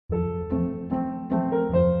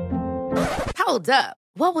Hold up.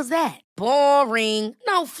 What was that? Boring.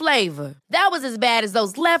 No flavor. That was as bad as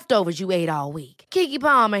those leftovers you ate all week. Keke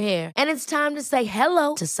Palmer here. And it's time to say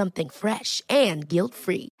hello to something fresh and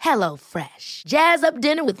guilt-free. Hello Fresh. Jazz up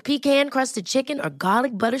dinner with pecan-crusted chicken or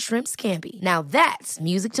garlic butter shrimp scampi. Now that's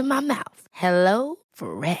music to my mouth. Hello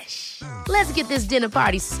Fresh. Let's get this dinner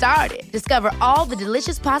party started. Discover all the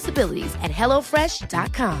delicious possibilities at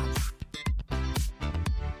hellofresh.com.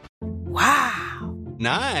 Wow.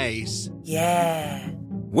 Nice. Yeah.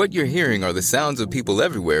 What you're hearing are the sounds of people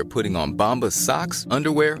everywhere putting on Bombas socks,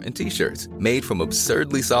 underwear, and T-shirts made from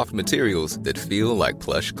absurdly soft materials that feel like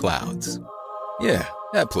plush clouds. Yeah,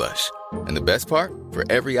 that plush. And the best part? For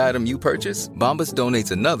every item you purchase, Bombas donates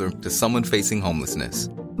another to someone facing homelessness.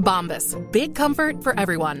 Bombas. Big comfort for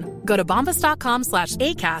everyone. Go to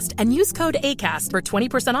bombas.com/ACAST and use code ACAST for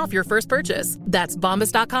 20% off your first purchase. That's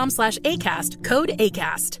bombas.com/ACAST. Code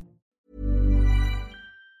ACAST.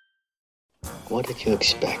 What did you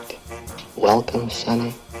expect? Welcome,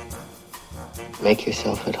 Sonny. Make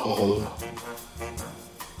yourself at home.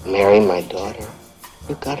 Marry my daughter.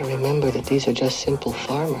 You've got to remember that these are just simple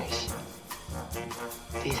farmers.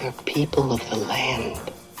 These are people of the land.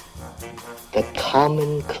 The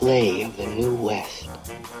common clay of the New West.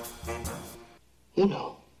 You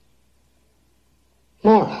know.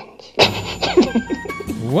 Morons.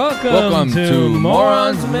 Welcome to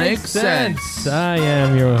Morons Make Sense. I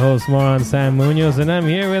am your host, Moron Sam Munoz, and I'm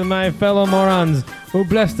here with my fellow morons,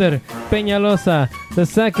 Ublester Peñalosa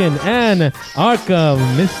II and Arkham,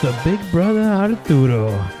 Mr. Big Brother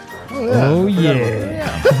Arturo. Oh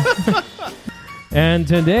yeah. And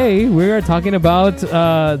today we are talking about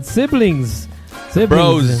siblings.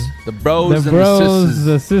 Bros. The bros and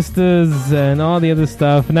the sisters, and all the other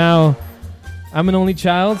stuff. Now, I'm an only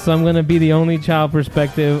child, so I'm going to be the only child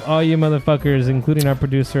perspective. All you motherfuckers, including our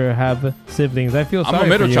producer, have siblings. I feel sorry for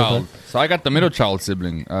you. I'm a middle child, so I got the middle child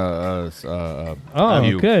sibling. Good.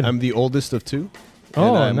 I'm the oldest of two.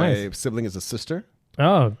 Oh, and nice. My sibling is a sister.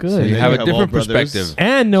 Oh, good. So you have a different perspective.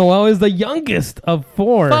 And Noel is the youngest of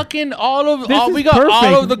four. Fucking we got perfect.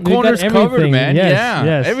 all of the corners covered, man.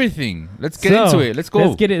 Yes. Everything. Let's get into it. Let's go.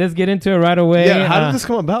 Let's get into it right away. Yeah, how did this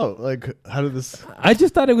come about? How did this... I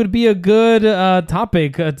just thought it would be a good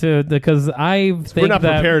topic because we're not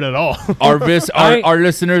prepared at all. Our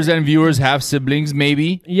listeners and viewers have siblings,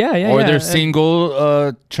 maybe. Yeah. Or they're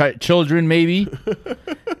single children, maybe.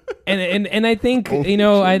 And I think,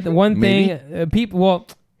 people... Well,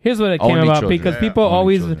 here's what it came Only about. Children. Because people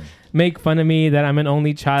always make fun of me that I'm an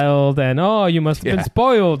only child and, you must have been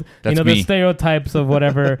spoiled. That's the me. stereotypes of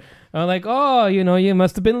whatever. Like, you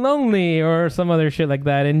must have been lonely or some other shit like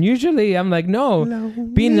that. And usually I'm like, no,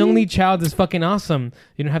 being an only child is fucking awesome.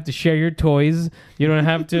 You don't have to share your toys. You don't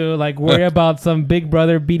have to worry about some big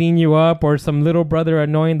brother beating you up or some little brother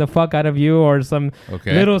annoying the fuck out of you or some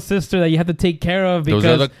little sister that you have to take care of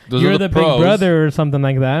because you're the big brother or something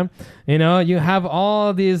like that. You have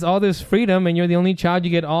all this freedom and you're the only child.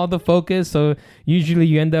 You get all the focus. So usually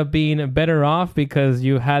you end up being better off because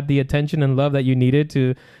you had the attention and love that you needed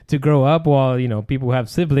to grow up. While people who have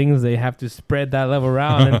siblings, they have to spread that love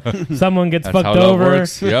around and someone gets fucked over.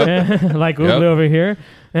 Yep. Like Uble over here.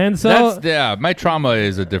 And so my trauma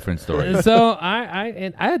is a different story. So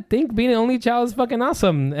I think being an only child is fucking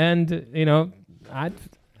awesome. And I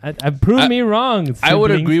proved me wrong. Siblings. I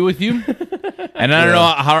would agree with you. And I don't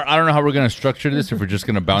know how we're gonna structure this, if we're just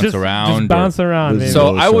gonna bounce around. Just bounce around. Maybe.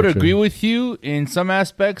 So I would agree with you in some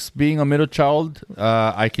aspects. Being a middle child,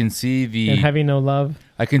 I can see and having no love.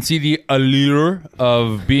 I can see the allure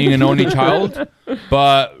of being an only child.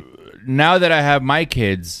 But now that I have my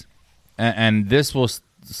kids, and this will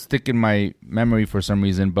stick in my memory for some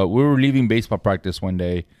reason. But we were leaving baseball practice one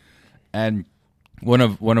day, and one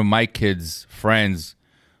of my kids' friends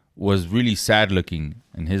was really sad looking,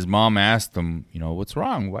 and his mom asked him, what's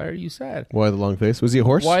wrong? Why are you sad? Why the long face? Was he a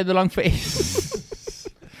horse? Why the long face?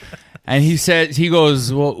 And he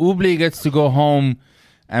goes, well, Uble gets to go home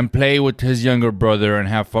and play with his younger brother and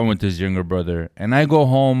have fun with his younger brother, and I go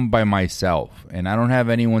home by myself and I don't have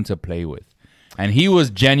anyone to play with. And he was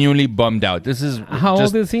genuinely bummed out. This is how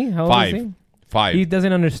old is he? Five. He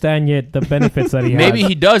doesn't understand yet the benefits that he has. Maybe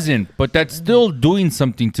he doesn't, but that's still doing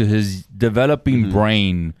something to his developing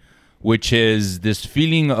brain, which is this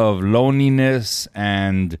feeling of loneliness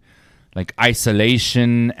and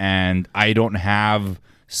isolation, and I don't have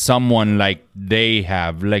someone like they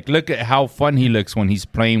have. Like, look at how fun he looks when he's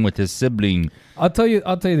playing with his sibling. I'll tell you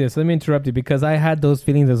this. Let me interrupt you because I had those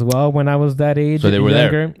feelings as well when I was that age. So they were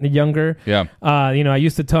younger. Yeah. I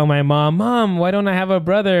used to tell my mom, why don't I have a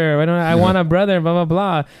brother? Why don't I want a brother? Blah, blah,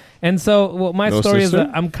 blah. And so my story is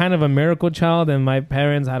that I'm kind of a miracle child and my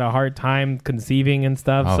parents had a hard time conceiving and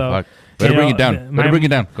stuff. Oh, so fuck. Better bring it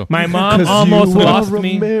down. Go. My mom almost lost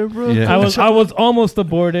me. Yeah. I was almost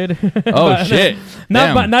aborted. Oh, shit.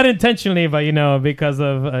 Not intentionally, but because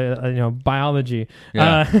of biology.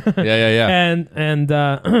 Yeah.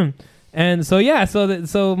 And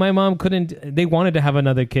so my mom couldn't. They wanted to have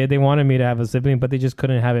another kid. They wanted me to have a sibling, but they just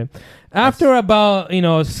couldn't have it. After about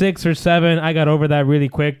 6 or 7, I got over that really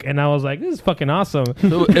quick, and I was like, "This is fucking awesome."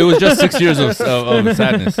 It was just 6 years of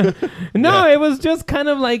sadness. No, it was just kind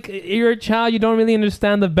of like you're a child. You don't really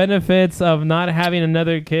understand the benefits of not having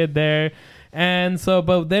another kid there, and so.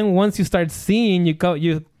 But then once you start seeing, you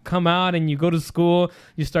come out and you go to school,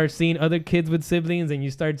 you start seeing other kids with siblings and you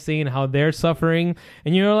start seeing how they're suffering,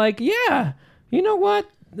 and you're like, yeah, you know what,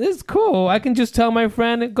 this is cool. I can just tell my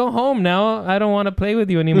friend, go home now, I don't want to play with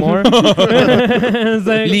you anymore. It's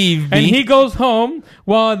like, leave me. And he goes home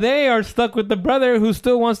while they are stuck with the brother who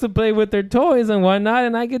still wants to play with their toys and whatnot,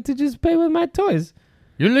 and I get to just play with my toys.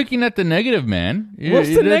 You're looking at the negative, man. What's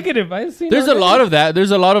the negative? There's a lot of that.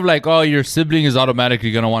 There's a lot of like, oh, your sibling is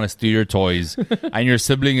automatically going to want to steal your toys. And your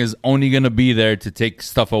sibling is only going to be there to take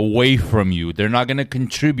stuff away from you. They're not going to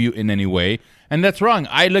contribute in any way. And that's wrong.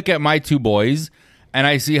 I look at my 2 boys and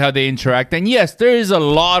I see how they interact. And yes, there is a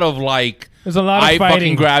lot of like, there's a lot of I fighting.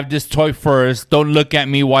 fucking grabbed this toy first. Don't look at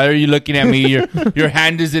me. Why are you looking at me? Your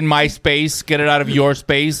hand is in my space. Get it out of your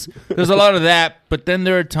space. There's a lot of that. But then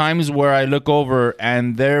there are times where I look over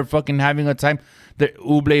and they're fucking having a time.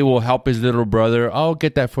 Uble will help his little brother. I'll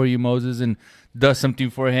get that for you, Moses, and does something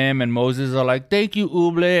for him. And Moses are like, thank you,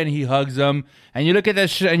 Uble. And he hugs him. And you look at that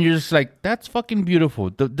shit and you're just like, that's fucking beautiful.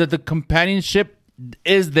 The companionship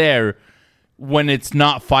is there when it's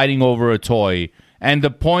not fighting over a toy. And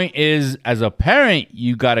the point is, as a parent,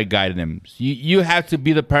 you got to guide them. You have to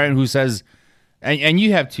be the parent who says, and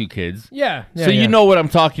you have 2 kids. Yeah. So you know what I'm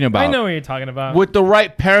talking about. I know what you're talking about. With the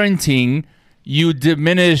right parenting, you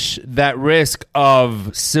diminish that risk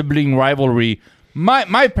of sibling rivalry.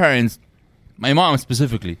 My parents, my mom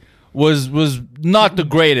specifically, was not the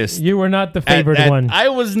greatest. You were not the favored one. I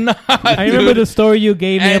was not. I remember the story you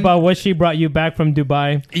gave me about what she brought you back from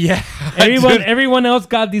Dubai. Yeah. Everyone else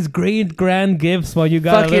got these great grand gifts while you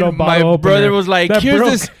got a little bottle my opener. brother was like, That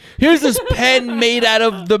broke. here's this pen made out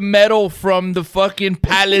of the metal from the fucking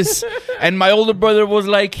palace. And my older brother was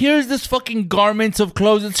like, here's this fucking garments of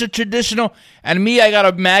clothes. It's a traditional. And me, I got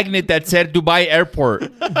a magnet that said Dubai Airport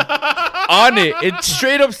on it. It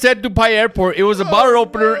straight up said Dubai Airport. It was a bottle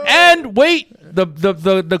opener. And wait,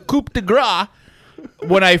 the coupe de gras,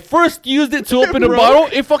 when I first used it to open a bottle,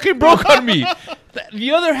 it fucking broke on me.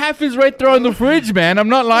 The other half is right there on the fridge, man. I'm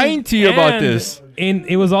not lying to you about this.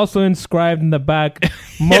 It was also inscribed in the back,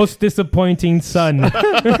 most disappointing son.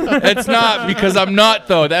 It's not, because I'm not,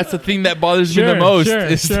 though. That's the thing that bothers me the most.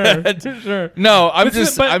 Sure. No, I'm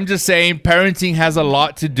just saying parenting has a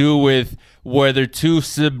lot to do with whether 2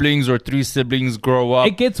 siblings or 3 siblings grow up.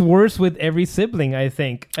 It gets worse with every sibling, I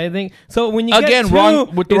think. So when you again, get 2,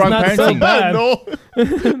 wrong with the it's wrong not so parenting.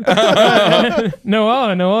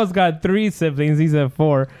 bad. Noel's got 3 siblings. He's at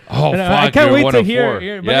 4. Oh, and fuck! I can't you're wait one to of hear.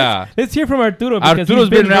 4. But Yeah, let's hear from Arturo, because Arturo's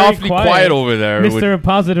he's been been awfully quiet over there. Mr.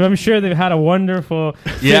 Positive. I'm sure they've had a wonderful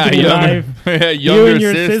sibling younger, life. younger You and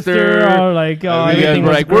your sister are like, everything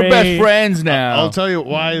was we're great. best friends now. I'll tell you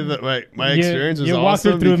why my experience was you awesome. walked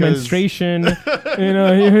her through because menstruation.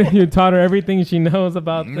 You taught her everything she knows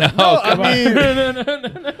about.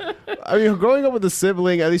 I mean, growing up with a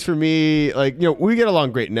sibling, at least for me, like, we get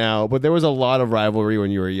along great now, but there was a lot of rivalry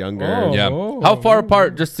when you were younger. Oh. Yeah. How far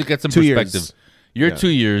apart, just to get some 2 perspective? years. You're 2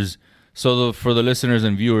 years. So for the listeners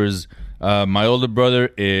and viewers, my older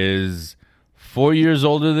brother is 4 years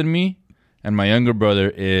older than me, and my younger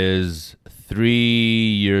brother is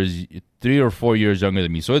 3 or 4 years younger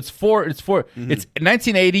than me. So it's 4. It's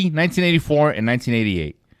 1980, 1984, and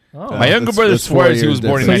 1988. Oh. My younger brother that's 4 swears he was years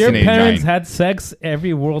born in So your 1989. parents had sex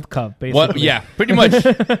every World Cup, basically. What? Yeah, pretty much.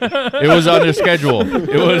 It was on their schedule.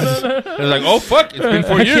 It was like, oh fuck, it's been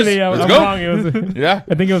 4 years. Actually, Let's I'm go. wrong. It was, Yeah.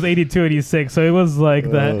 I think it was 82, 86. So it was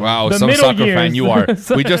like that. Wow, the some middle soccer years. fan you are.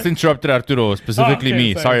 We just interrupted Arturo, specifically Oh, okay,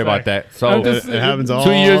 me. sorry, Sorry about that. So I'm just- It happens all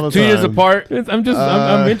 2 years, the 2 years time. apart.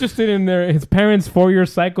 I'm interested in his parents' 4-year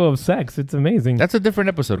cycle of sex. It's amazing. That's a different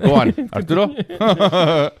episode. Go on, Arturo.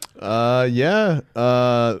 That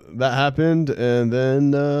happened, and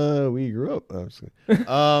then we grew up. No,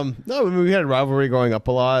 I mean, we had rivalry growing up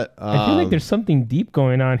a lot. I feel like there's something deep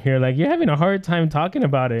going on here. Like you're having a hard time talking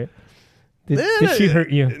about it. Did she hurt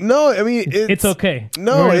you? No, I mean it's okay.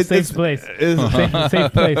 No, We're in a it's safe place.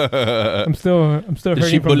 Safe place. I'm still Did hurting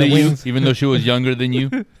she from bully the you, wings. even though she was younger than you?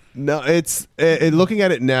 No, it's looking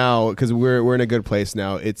at it now because we're in a good place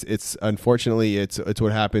now. It's unfortunately it's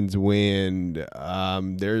what happens when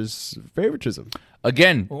there's favoritism.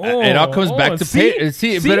 Again, it all comes back to pay.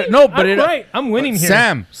 See, but right. I'm winning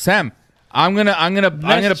here. Sam, I'm gonna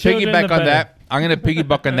piggyback on that. I'm gonna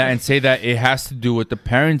piggyback on that and say that it has to do with the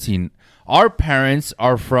parenting. Our parents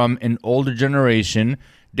are from an older generation.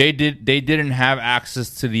 They didn't have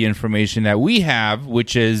access to the information that we have,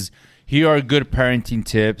 which is here are good parenting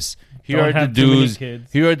tips. Here Don't are the have too many do's.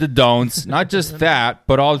 kids. Here are the don'ts. Not just that,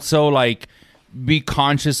 but also like be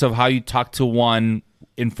conscious of how you talk to one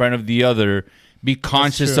in front of the other. Be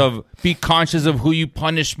conscious of who you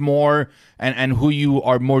punish more and who you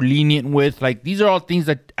are more lenient with. Like these are all things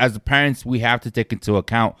that as parents we have to take into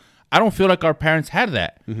account. I don't feel like our parents had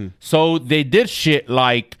that. Mm-hmm. So they did shit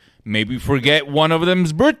like maybe forget one of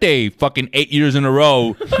them's birthday fucking 8 years in a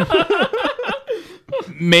row.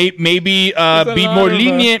 Maybe be more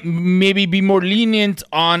lenient. Maybe be more lenient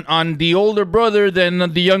on the older brother than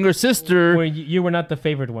the younger sister. Well, you were not the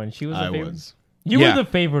favored one. She was the favorite. You Yeah. were the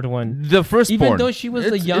favored one. The firstborn. Even though she was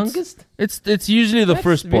the youngest? It's usually the That's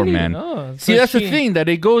firstborn, really- man. oh, See, so that's the she- thing that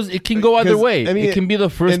it can go either 'Cause, way. I mean, it can be the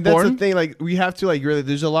And that's firstborn. the thing. Like we have to like really.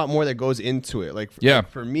 There's a lot more that goes into it. Like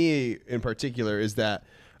for me in particular is that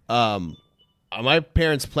my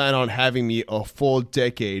parents plan on having me a full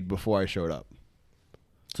decade before I showed up.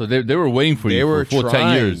 So they were waiting for They you were for a full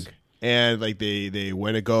trying, 10 years. and like they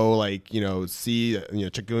went to go like see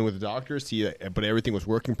check in with the doctor, see but everything was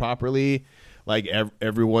working properly. Like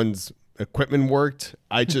everyone's equipment worked.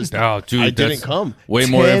 I just Oh, dude, I didn't that's come. Way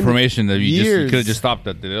more 10 information that you years. could have just stopped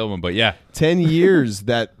at the other one. But yeah, 10 years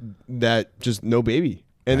that just no baby.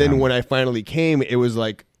 And then when I finally came, it was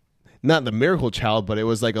like not the miracle child, but it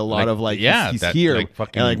was like a lot Like, of like yeah, he's that, here. like,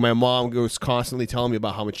 fucking- and like my mom was constantly telling me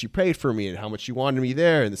about how much she prayed for me and how much she wanted me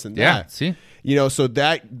there and this and yeah. that. See, So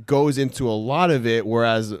that goes into a lot of it,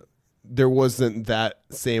 whereas there wasn't that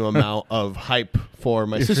same amount of hype for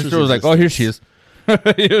my your sister's sister was like, "Oh, here she is."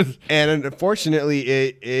 Yes. And unfortunately,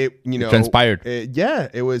 it transpired.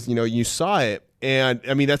 It was you saw it, and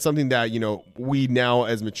I mean that's something that we now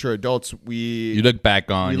as mature adults You look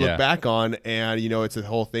back on. we yeah. look back on, and it's a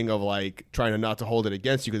whole thing of like trying to not to hold it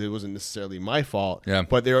against you because it wasn't necessarily my fault. Yeah.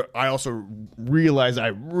 But I also realized I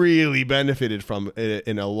really benefited from it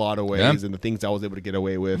in a lot of ways, Yeah. and the things I was able to get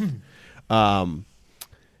away with.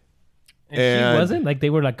 And she wasn't? Like they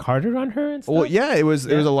were like harder on her and stuff? Well, yeah, it was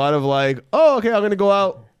a lot of like, oh, okay, I'm gonna go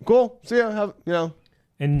out. Cool, see ya.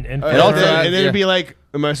 And And also- then yeah. it'd be like,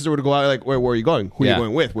 my sister would go out like, where are you going? Who are Yeah. you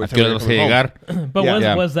going with? What ¿A time qué are you hora vas a coming home? llegar? but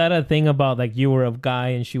Yeah. was that a thing about like you were a guy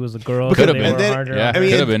and she was a girl? Could so have they been. were Then, harder Yeah. on I her?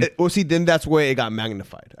 mean, Could've been. well, see, then that's where it got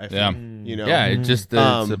magnified. I Yeah. think, Yeah, it just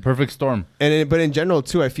it's a perfect storm. but in general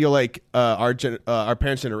too, I feel like our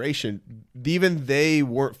parents' generation, even they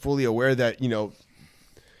weren't fully aware that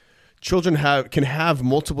children can have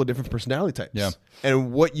multiple different personality types. Yeah.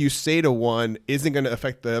 And what you say to one isn't going to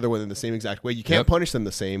affect the other one in the same exact way. You can't Yep. punish them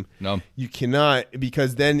the same. No. You cannot,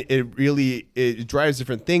 because then it drives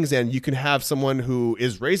different things, and you can have someone who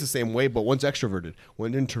is raised the same way, but one's extroverted,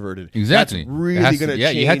 one's introverted. Exactly. That's really It has going to yeah,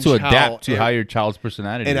 change you had to adapt to and- how your child's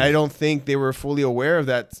personality and is. I don't think they were fully aware of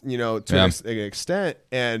that, to Yeah. an extent.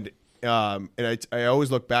 And I always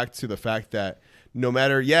look back to the fact that no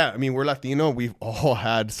matter, I mean, we're Latino, we've all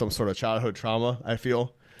had some sort of childhood trauma. I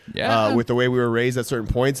feel, with the way we were raised at certain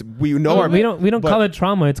points, we know our we don't but- call it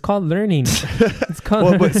trauma. It's called learning. It's called.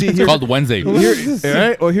 Well, but see, It's here's, called Wednesday. all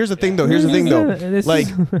right. Well, here's the thing, though. This Like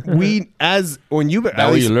is- when you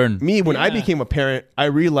That way you learn. Me, when I became a parent, I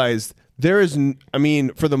realized I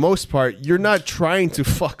mean, for the most part, you're not trying to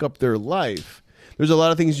fuck up their life. There's a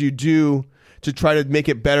lot of things you do to try to make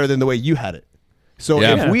it better than the way you had it. So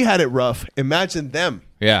Yeah. if we had it rough, imagine them.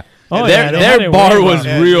 Yeah. Oh, their yeah, they had their it bar way was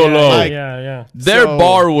rough. real Yeah, low. like- yeah. Their So-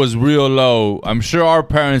 bar was real low. I'm sure our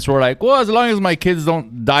parents were like, well, as long as my kids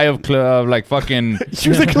don't die of like fucking. She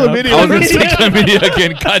was a chlamydia. I was going to say chlamydia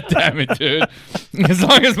again. God damn it, dude. As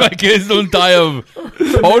long as my kids don't die of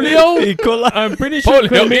polio. I'm pretty sure Polio,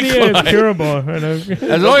 chlamydia E. coli. is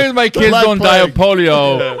curable. As long as my kids Black don't die of plague.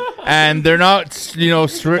 polio and they're not,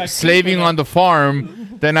 slaving on the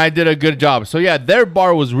farm, then I did a good job. So yeah, their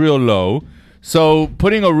bar was real low. So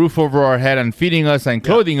putting a roof over our head and feeding us and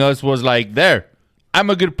clothing us was like, there, I'm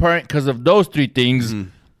a good parent because of those three things.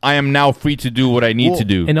 I am now free to do what I need to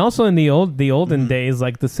do. And also in the olden days,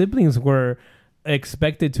 like the siblings were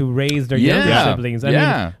expected to raise their younger siblings. I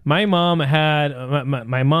mean, my mom had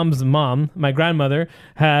my mom's mom, my grandmother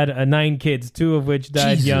had 9 kids, 2 of which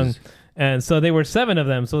died young. And so they were 7 of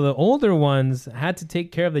them. So the older ones had to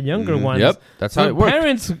take care of the younger ones. Yep, that's how it worked.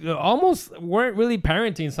 Parents almost weren't really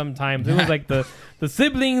parenting sometimes. It was like the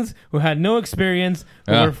siblings who had no experience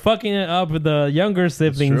who were fucking it up with the younger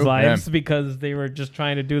siblings' lives because they were just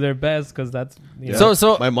trying to do their best because that's... You know.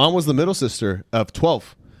 So my mom was the middle sister of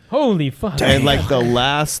 12. Holy fuck. And like the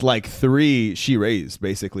last 3 she raised,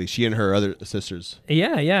 basically. She and her other sisters.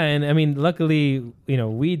 Yeah. And I mean, luckily,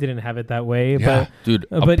 we didn't have it that way. Yeah, but, dude,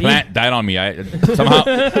 a plant died on me. I somehow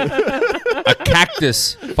a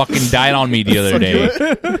cactus fucking died on me the other day.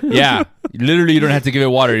 Yeah. Literally, you don't have to give it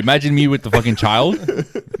water. Imagine me with the fucking child.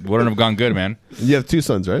 Wouldn't have gone good, man. You have 2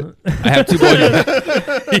 sons, right? I have 2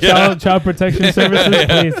 boys. Child protection services,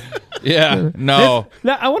 please. Yeah, no.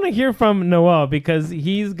 I want to hear from Noel because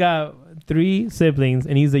he's got 3 siblings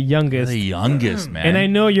and he's the youngest. The youngest, man. And I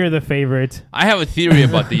know you're the favorite. I have a theory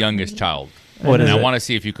about the youngest child. What is it? I want to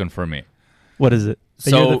see if you confirm it. What is it?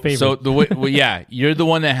 You're the favorite. So the way, you're the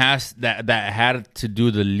one that had to do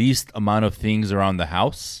the least amount of things around the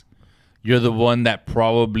house. You're the one that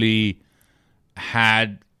probably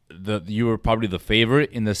you were probably the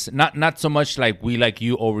favorite in this. Not so much like we like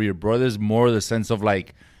you over your brothers, more the sense of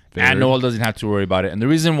like. And Noel doesn't have to worry about it. And the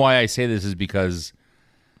reason why I say this is because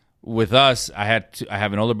with us, I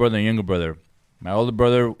have an older brother and a younger brother. My older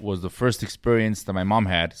brother was the first experience that my mom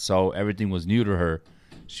had, so everything was new to her.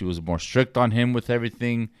 She was more strict on him with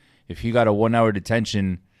everything. If he got a 1-hour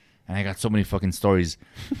detention, and I got so many fucking stories.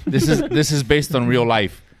 This is based on real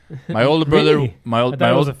life. My older brother, Really? I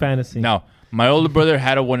thought it was a fantasy. No, my older brother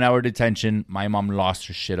had a 1-hour detention. My mom lost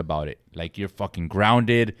her shit about it. Like, you're fucking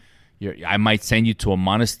grounded. I might send you to a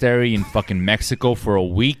monastery in fucking Mexico for a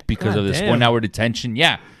week because of this 1-hour detention.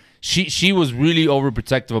 Yeah. She was really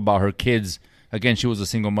overprotective about her kids. Again, she was a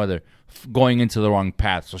single mother going into the wrong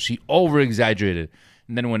path. So she over-exaggerated.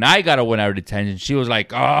 And then when I got a 1-hour detention, she was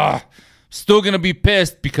like, still going to be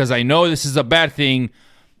pissed because I know this is a bad thing.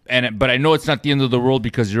 But I know it's not the end of the world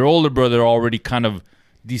because your older brother already kind of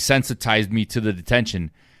desensitized me to the detention.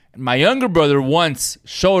 And my younger brother once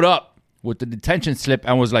showed up with the detention slip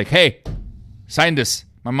and was like, hey, sign this.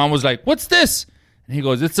 My mom was like, what's this? And he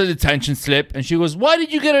goes, it's a detention slip. And she goes, why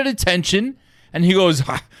did you get a detention? And he goes,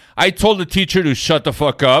 I told the teacher to shut the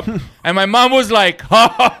fuck up. And my mom was like,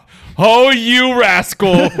 oh, you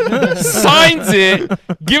rascal. Signs it,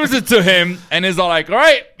 gives it to him, and is all like, all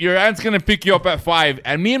right, your aunt's going to pick you up at 5.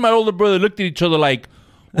 And me and my older brother looked at each other like,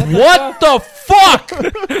 what the fuck?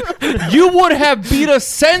 You would have beat us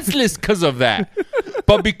senseless because of that.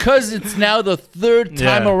 But because it's now the 3rd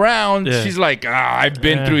time around, she's like, I've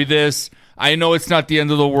been through this. I know it's not the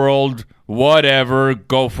end of the world. Whatever.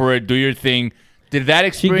 Go for it. Do your thing. Did that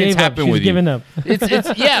experience happen with you? She's given up.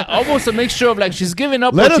 It's almost a mixture of like she's given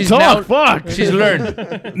up. Let but her she's talk. Fuck. She's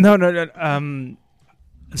learned. No.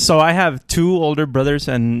 So I have 2 older brothers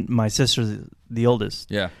and my sister's the oldest.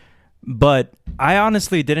 Yeah. But I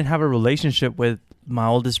honestly didn't have a relationship with my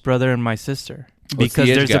oldest brother and my sister because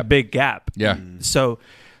there's a big gap. Yeah. So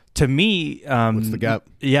to me, what's the gap?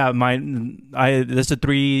 Yeah, there's a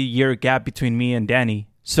 3-year gap between me and Danny.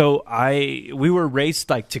 So we were raised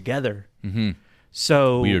like together. Mm-hmm.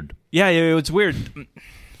 So weird. Yeah, it was weird.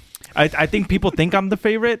 I think people think I'm the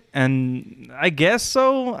favorite, and I guess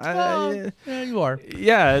so. Yeah, you are.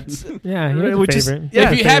 Yeah, it's You're the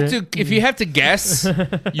favorite. If you have to guess,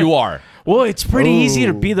 you are. Well, it's pretty easy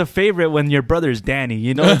to be the favorite when your brother's Danny.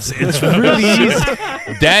 You know, it's really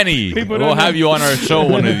easy. Danny, we'll have you on our show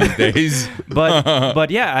one of these days. But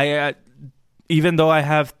yeah, I even though I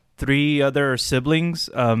have 3 other siblings,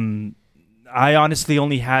 I honestly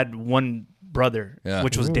only had one brother,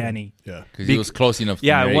 which was Danny. Yeah. Because he was close enough to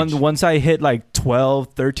your age. Once I hit like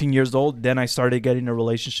 12, 13 years old, then I started getting a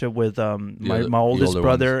relationship with my oldest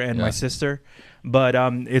brother and my sister. But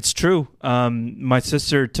it's true. My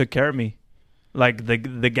sister took care of me. Like the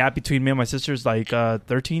gap between me and my sister is like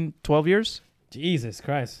 13, 12 years. Jesus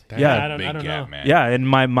Christ. Yeah. I don't know. Man. Yeah, and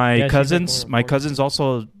my Yeah, cousins, she's like cousins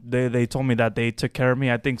also they told me that they took care of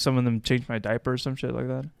me. I think some of them changed my diaper or some shit like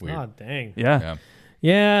that. Weird. Oh, dang. Yeah.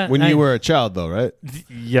 Yeah. When you were a child, though, right?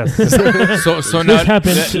 Yes. So now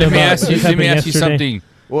happened let me ask you yesterday. something.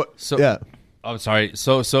 What? So Yeah. I'm sorry.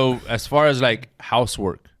 So as far as like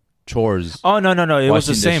housework, chores. Oh no! It was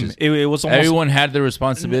the same. dishes. It was almost Everyone had their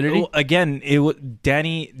responsibility. Again, it was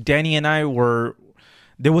Danny and I were.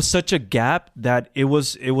 There was such a gap that it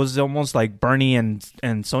was almost like Bernie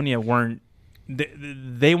and Sonia weren't.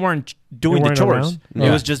 they weren't doing the chores. It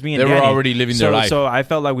was just me and They Danny. were already living their life. So I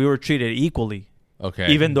felt like we were treated equally.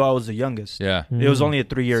 Okay. Even though I was the youngest. Yeah. It was only a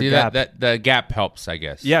 3-year gap. That gap helps, I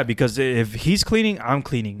guess. Yeah, because if he's cleaning, I'm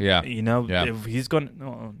cleaning. Yeah. You know, Yeah. if he's going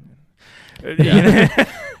to...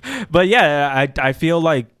 But yeah, I feel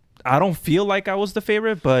like... I don't feel like I was the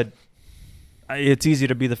favorite, but it's easy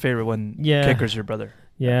to be the favorite when Kicker's your brother.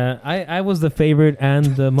 Yeah, I was the favorite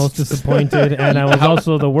and the most disappointed, and I was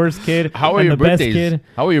also the worst kid. How are and your the best birthdays? kid.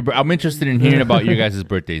 How are your? I'm interested in hearing about your guys'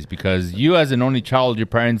 birthdays because you, as an only child, your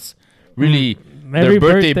parents really their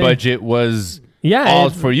birthday budget was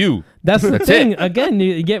all for you. That's the thing. Again,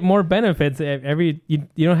 you get more benefits every. You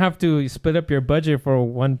don't have to split up your budget for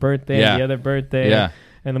one birthday and the other birthday. Yeah.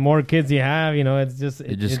 And the more kids you have, it's just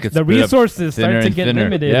gets the resources start to get thinner.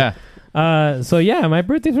 limited. Yeah. So yeah, my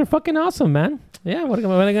birthdays were fucking awesome, man. Yeah. What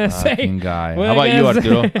am I gonna say? Guy. How about you,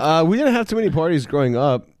 Arturo? We didn't have too many parties growing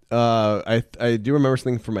up. I do remember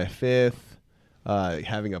something for my 5th.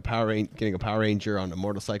 Having getting a Power Ranger on a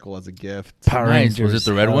motorcycle as a gift. Power Rangers. Was it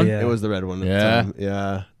the red one? Yeah. It was the red one. Yeah.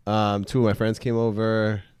 Yeah. 2 of my friends came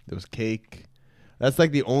over. There was cake. That's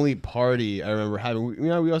like the only party I remember having.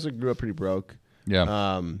 We also grew up pretty broke. Yeah.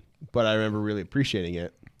 But I remember really appreciating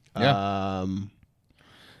it. Yeah.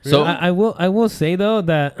 So I will say though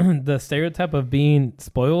that the stereotype of being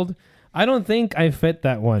spoiled, I don't think I fit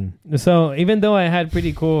that one. So even though I had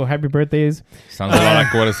pretty cool happy birthdays, sounds a lot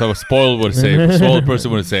like what a spoiled would say. A spoiled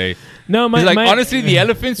person would say. No, honestly, the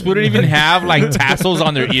elephants wouldn't even have like tassels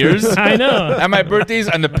on their ears. I know. At my birthdays,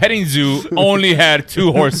 and the petting zoo only had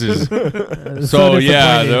 2 horses. So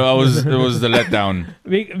yeah, it was the letdown.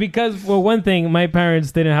 Because one thing, my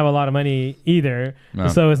parents didn't have a lot of money either,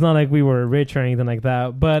 so it's not like we were rich or anything like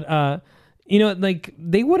that. But like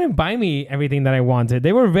they wouldn't buy me everything that I wanted.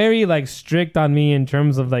 They were very like strict on me in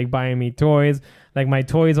terms of like buying me toys. Like my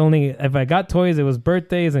toys only, if I got toys, it was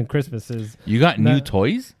birthdays and Christmases. You got new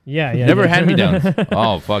toys? Yeah. Never hand-me-downs.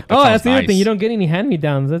 Oh, fuck. That's the other thing. You don't get any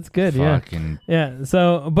hand-me-downs. That's good. Fucking. Yeah.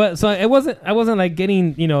 So I wasn't like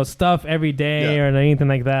getting, stuff every day or anything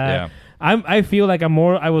like that. Yeah. I feel like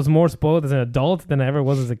I was more spoiled as an adult than I ever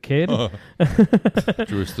was as a kid.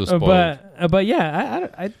 Drew is still spoiled. But yeah,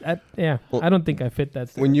 I don't think I fit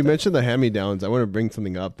that. When you mentioned the hand-me-downs, I want to bring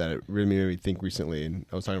something up that it really made me think recently, and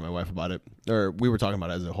I was talking to my wife about it, or we were talking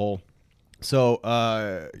about it as a whole. So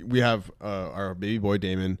we have our baby boy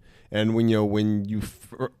Damon, and when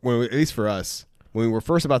at least for us, when we were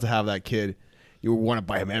first about to have that kid, you want to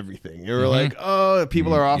buy him everything. You were like, oh,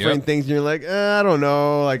 people are offering things, and you're like, I don't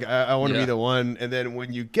know, like I want to be the one. And then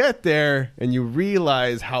when you get there and you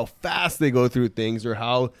realize how fast they go through things, or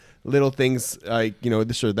how little things like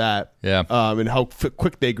this or that, and how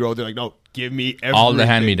quick they grow, they're like, no, give me everything. All the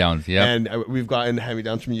hand-me-downs, And we've gotten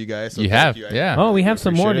hand-me-downs from you guys. So you have, Oh, we have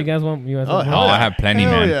some more. Do you guys want? I have plenty,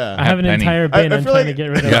 man. Yeah. I have an entire bin. I'm trying to get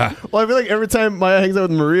rid of. Yeah. Well, I feel like every time Maya hangs out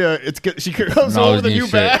with Maria, she comes home with a new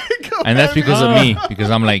bag. And that's because of me. Because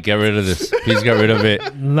I'm like, get rid of this. Please get rid of it.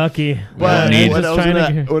 Lucky. But what I was going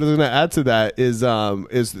to add to that is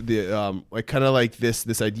the like kind of like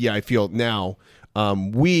this idea I feel now.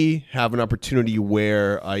 We have an opportunity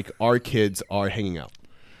where like our kids are hanging out.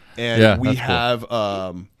 And we have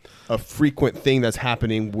a frequent thing that's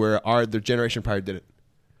happening where the generation prior didn't.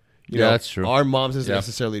 That's true. Our moms didn't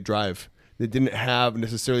necessarily drive. They didn't have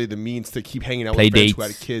necessarily the means to keep hanging out Play with friends dates, who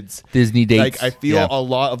had kids. Disney dates. Like I feel a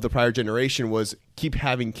lot of the prior generation was keep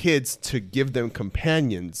having kids to give them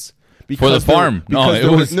companions. For the farm. No. It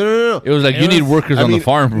was like you need workers on the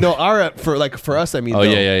farm. No, for us, I mean. Oh,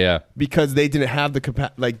 yeah. Because they didn't have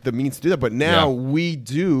the means to do that. But now we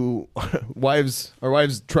do. Our wives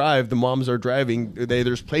drive. The moms are driving.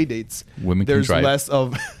 There's play dates. Women can drive. There's less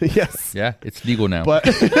of yes. Yeah, it's legal now. But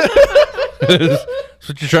that's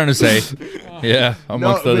what you're trying to say. Yeah,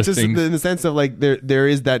 amongst other things. In the sense of like there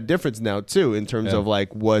is that difference now too in terms of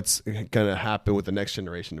like what's gonna happen with the next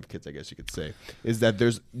generation of kids. I guess you could say is that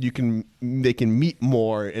they can meet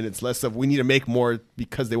more, and it's less of we need to make more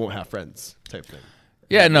because they won't have friends type thing.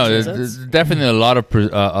 Yeah, no, there's definitely a lot of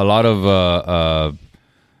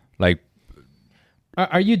like.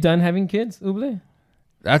 Are you done having kids, Uble?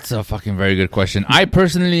 That's a fucking very good question. I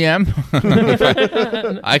personally am.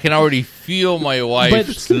 I can already feel my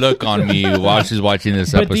wife's look on me while she's watching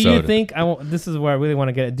this episode. But do you think, this is where I really want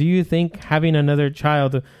to get it, do you think having another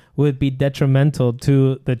child would be detrimental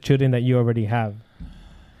to the children that you already have?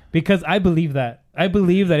 Because I believe that. I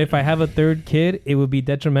believe that if I have a third kid, it would be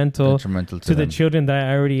detrimental to the children that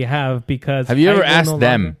I already have. Because have you ever asked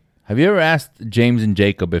them? Have you ever asked James and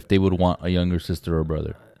Jacob if they would want a younger sister or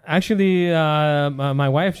brother? Actually, my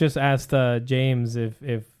wife just asked James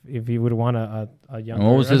if he would want a younger.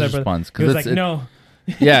 What was his brother. response? He was like, no.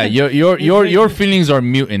 Yeah, your feelings are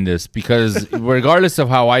mute in this, because regardless of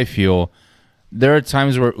how I feel, there are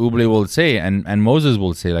times where Uble will say, and Moses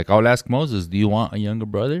will say, like, I'll ask Moses, do you want a younger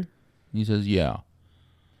brother? He says, yeah.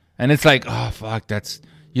 And it's like, oh, fuck,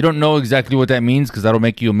 you don't know exactly what that means, because that'll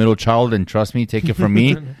make you a middle child, and trust me, take it from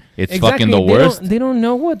me, it's fucking the worst. They don't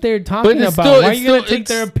know what they're talking about. Why are you going to take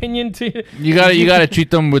their opinion to... You gotta treat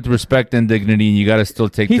them with respect and dignity, and you gotta still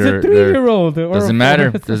take He's their... He's a 3-year-old. Doesn't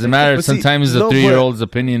matter. Sometimes the 3-year-old's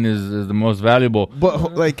opinion is the most valuable.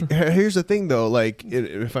 But, like, here's the thing, though. Like,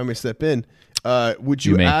 if I may step in, would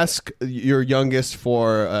you ask your youngest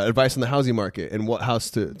for advice on the housing market and what house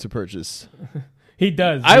to purchase? He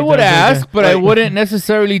does. I would ask, but I wouldn't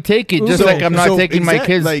necessarily take it. Just like I'm not taking my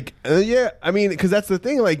kids. Like, yeah, I mean, because that's the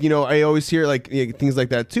thing. Like, you know, I always hear like things like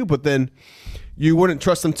that too. But then you wouldn't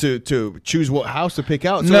trust them to choose what house to pick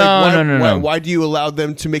out. So no. Why do you allow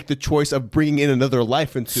them to make the choice of bringing in another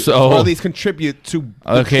life into? All these contribute to.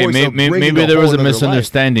 Maybe there was a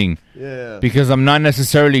misunderstanding. Yeah. Because I'm not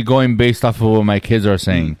necessarily going based off of what my kids are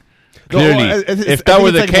saying. Clearly, if that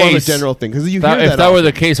were the case, general thing, if that were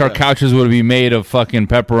the case, our couches would be made of fucking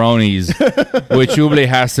pepperonis, which Uble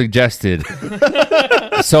has suggested.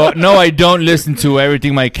 So no, I don't listen to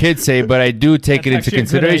everything my kids say, but I do take it into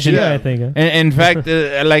consideration. I think. And in fact,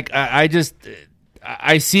 I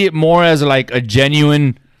see it more as like a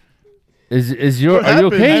genuine. Are you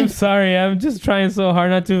okay? I'm sorry. I'm just trying so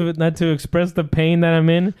hard not to express the pain that I'm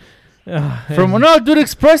in. Dude,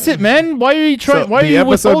 express it, man. Why are you trying? Why are you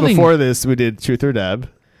withholding? The episode before this, we did truth or dab.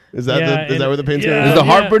 Is that where the pain's going? Is the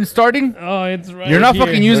heartburn starting? Oh, it's right. You're not here.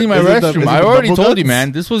 fucking using my restroom. I already told you,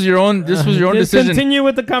 man. This was your own. This was your own decision. Continue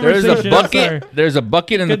with the conversation. There's a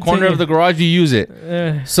bucket in the corner of the garage. You use it.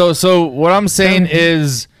 So what I'm saying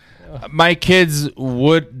is, my kids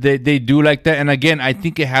they do like that, and again, I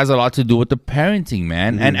think it has a lot to do with the parenting,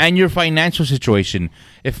 man, and your financial situation.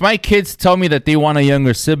 If my kids tell me that they want a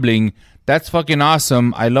younger sibling, that's fucking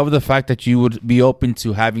awesome. I love the fact that you would be open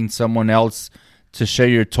to having someone else to share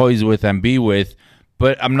your toys with and be with,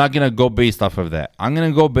 but I'm not gonna go based off of that. I'm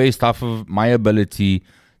gonna go based off of my ability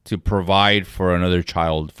to provide for another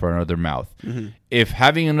child, for another mouth. If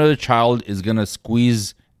having another child is gonna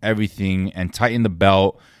squeeze everything and tighten the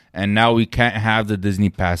belt, and now we can't have the Disney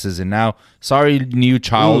passes, and now sorry new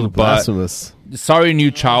child, but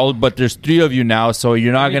there's 3 of you now, so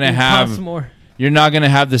you're not gonna have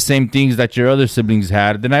the same things that your other siblings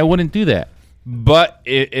had. Then I wouldn't do that. But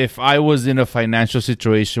if I was in a financial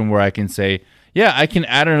situation where I can say, yeah, I can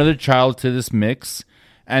add another child to this mix,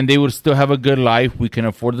 and they would still have a good life. We can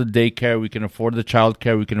afford the daycare, we can afford the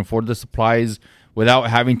childcare, we can afford the supplies without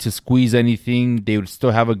having to squeeze anything. They would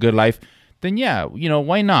still have a good life. Then yeah,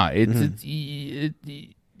 why not? It's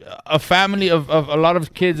a family of a lot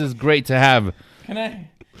of kids is great to have.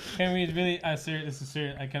 Can we really? Serious, this is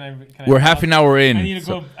serious. We're half an hour in. I need to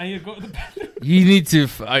go to the bathroom. You need to.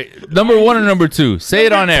 Number 1 or number 2? Say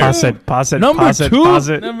it on air. Pause it. Number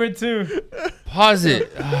 2. Number 2. Pause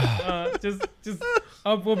it.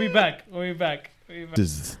 We'll be back.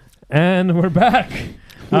 And we're back.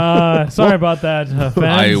 Sorry about that, fans.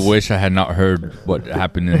 I wish I had not heard what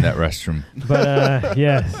happened in that restroom. But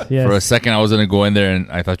yes. For a second, I was gonna go in there,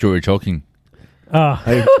 and I thought you were choking.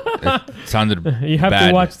 It sounded You have bad.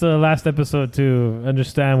 to watch the last episode to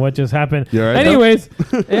understand what just happened. You all right, Anyways,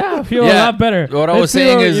 I feel a lot better. What I was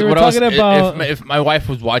saying is, if my wife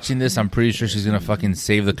was watching this, I'm pretty sure she's gonna fucking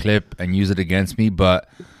save the clip and use it against me. But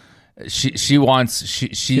she wants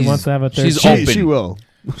to have a third. She's open. She will.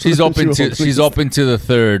 She's open to the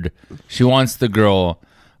third. She wants the girl.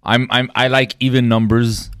 I like even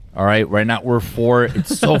numbers. All right. Right now we're 4.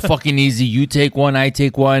 It's so fucking easy. You take one, I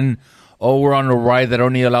take one. Oh, we're on a ride that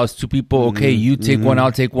only allows 2 people. Okay, you take one,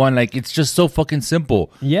 I'll take one. Like, it's just so fucking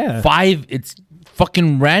simple. Yeah. 5, it's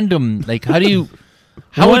fucking random. Like, how would you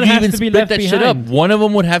even split that shit up? One of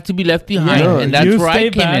them would have to be left behind, and that's where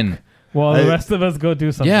I came in. Well, the rest of us go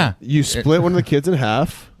do something. Yeah. You split one of the kids in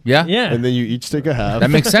half. Yeah. And then you each take a half. That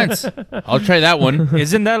makes sense. I'll try that one.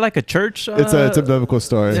 Isn't that like a church? It's a biblical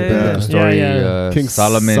story. King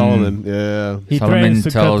Solomon. Yeah. He threatens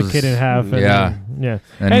to cut the kid in half. And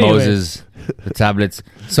And Moses, the tablets.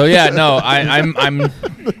 So yeah, no, I'm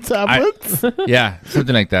the tablets.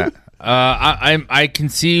 Something like that. I can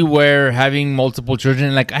see where having multiple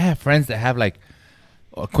children, like I have friends that have like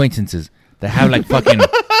acquaintances that have like fucking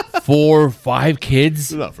 4 or 5 kids.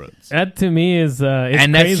 They're not friends. That to me is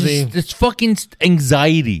and crazy. It's fucking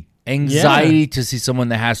anxiety to see someone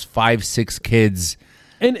that has 5, 6 kids.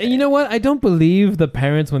 And you know what? I don't believe the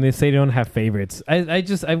parents when they say they don't have favorites. I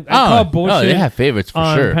call bullshit. No, they have favorites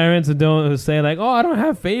for sure. Parents who say like, "Oh, I don't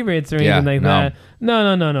have favorites" or anything like that.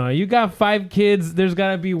 No. You got 5 kids. There's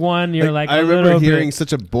got to be one. You're like, I remember hearing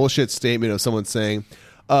such a bullshit statement of someone saying,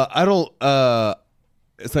 "I don't."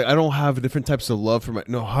 It's like I don't have different types of love for my.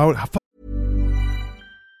 No, how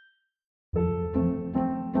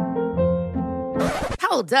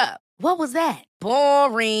Hold up. What was that?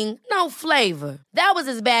 Boring. No flavor. That was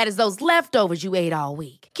as bad as those leftovers you ate all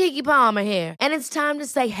week. Keke Palmer here, and it's time to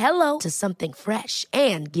say hello to something fresh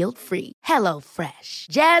and guilt-free. Hello Fresh.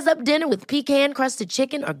 Jazz up dinner with pecan-crusted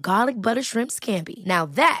chicken or garlic butter shrimp scampi. Now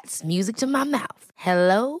that's music to my mouth.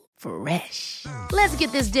 Hello Fresh. Let's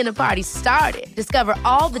get this dinner party started. Discover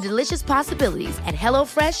all the delicious possibilities at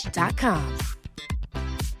HelloFresh.com.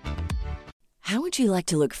 How would you like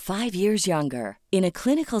to look 5 years younger? In a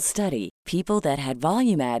clinical study, people that had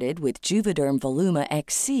volume added with Juvederm Voluma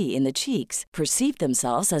XC in the cheeks perceived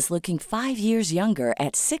themselves as looking 5 years younger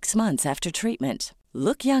at 6 months after treatment.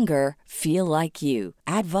 Look younger, feel like you.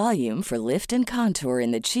 Add volume for lift and contour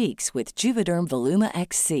in the cheeks with Juvederm Voluma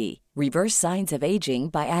XC. Reverse signs of aging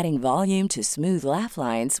by adding volume to smooth laugh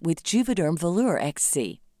lines with Juvederm Volure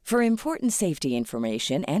XC. For important safety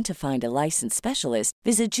information and to find a licensed specialist,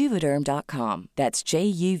 visit Juvederm.com. That's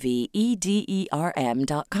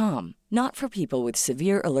JUVEDERM.com. Not for people with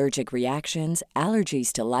severe allergic reactions,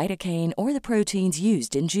 allergies to lidocaine, or the proteins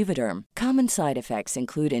used in Juvederm. Common side effects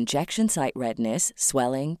include injection site redness,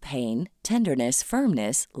 swelling, pain, tenderness,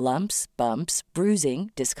 firmness, lumps, bumps,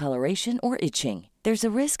 bruising, discoloration, or itching. There's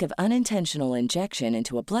a risk of unintentional injection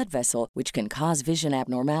into a blood vessel, which can cause vision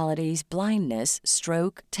abnormalities, blindness,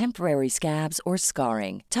 stroke, temporary scabs, or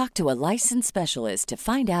scarring. Talk to a licensed specialist to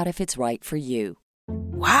find out if it's right for you.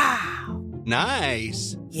 Wow.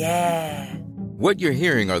 Nice. Yeah. What you're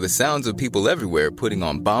hearing are the sounds of people everywhere putting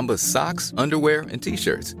on Bombas socks, underwear, and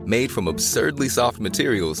T-shirts made from absurdly soft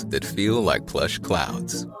materials that feel like plush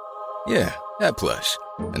clouds. Yeah, that plush.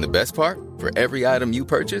 And the best part? For every item you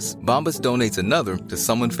purchase, Bombas donates another to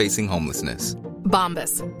someone facing homelessness.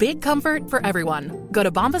 Bombas. Big comfort for everyone. Go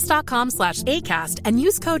to bombas.com/ACAST and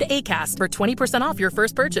use code ACAST for 20% off your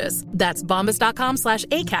first purchase. That's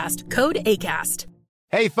bombas.com/ACAST. Code ACAST.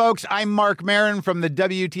 Hey, folks, I'm Mark Maron from the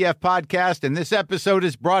WTF Podcast, and this episode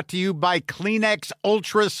is brought to you by Kleenex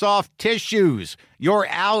Ultra Soft Tissues, your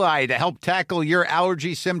ally to help tackle your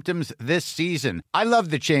allergy symptoms this season. I love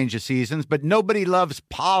the change of seasons, but nobody loves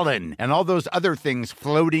pollen and all those other things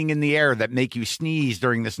floating in the air that make you sneeze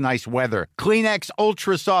during this nice weather. Kleenex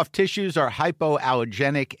Ultra Soft Tissues are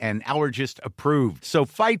hypoallergenic and allergist approved, so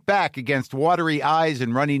fight back against watery eyes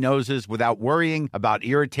and runny noses without worrying about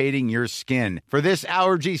irritating your skin. For this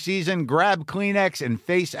allergy season, grab Kleenex and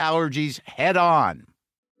face allergies head on.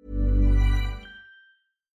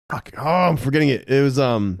 Oh, I'm forgetting it. It was I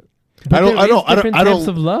don't types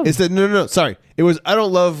of love. It said no. Sorry, it was I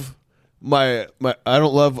don't love my I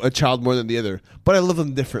don't love a child more than the other, but I love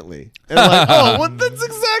them differently. And I'm like, oh, well, that's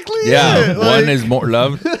exactly it. One Like, is more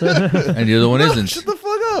loved, and the other one isn't. Shut the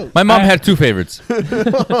fuck up. My mom had 2 favorites.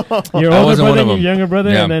 Your I older wasn't one brother, of your them. younger brother,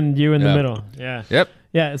 Yeah. and then you in the Yeah. middle. Yeah. Yep.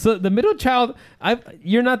 Yeah, so the middle child,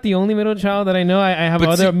 you're not the only middle child that I know. I have But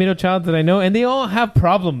other see- middle child that I know, and they all have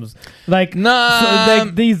problems, like Nah.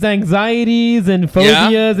 like these anxieties and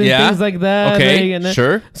phobias and things like that. Okay, and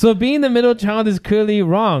sure. So being the middle child is clearly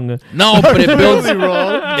wrong. No, but it builds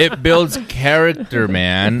it builds character,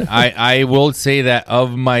 man. I will say that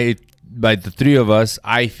of by the 3 of us,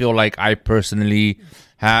 I feel like I personally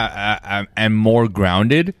am more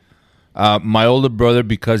grounded. My older brother,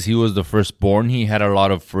 because he was the firstborn, he had a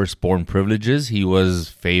lot of firstborn privileges. He was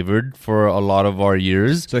favored for a lot of our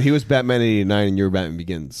years. So he was Batman 89 and you were Batman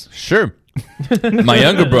Begins. Sure. My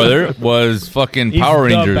younger brother was fucking He's Power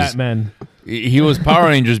the Rangers. Batman. He was Power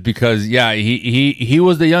Rangers because he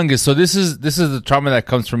was the youngest. So this is the trauma that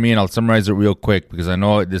comes from me, and I'll summarize it real quick because I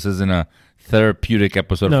know this isn't a therapeutic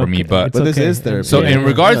episode for me, but this is therapy. So Yeah. in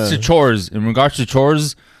regards to chores,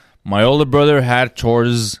 my older brother had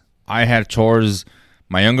chores. I had chores.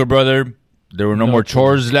 My younger brother, there were no more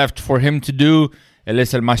chores left for him to do. Él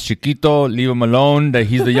es el más chiquito. Leave him alone. That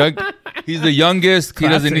he's the youngest. He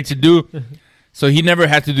doesn't need to do. So he never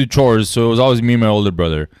had to do chores. So it was always me and my older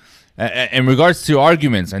brother. In regards to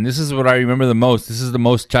arguments, and this is what I remember the most. This is the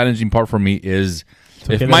most challenging part for me is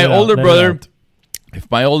if my older brother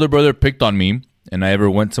picked on me, and I ever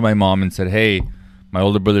went to my mom and said, "Hey, my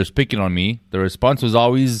older brother's picking on me," the response was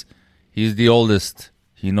always, "He's the oldest.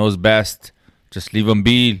 He knows best. Just leave him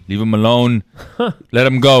be. Leave him alone. Let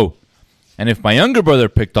him go." And if my younger brother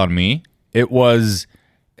picked on me, it was,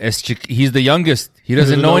 He's the youngest. He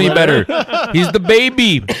doesn't know any better. He's the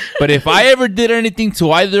baby. But if I ever did anything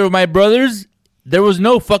to either of my brothers, there was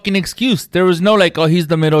no fucking excuse. There was no like, oh, he's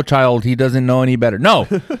the middle child. He doesn't know any better. No.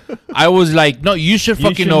 I was like, no, you should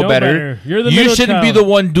fucking know better. You're the you middle shouldn't child. be the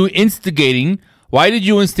one instigating. Why did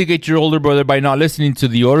you instigate your older brother by not listening to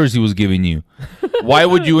the orders he was giving you? Why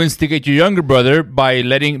would you instigate your younger brother by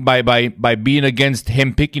being against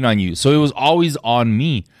him picking on you? So it was always on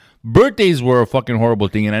me. Birthdays were a fucking horrible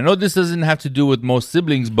thing, and I know this doesn't have to do with most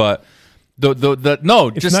siblings, but just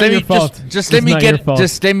let me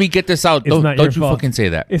get this out. Don't you fucking say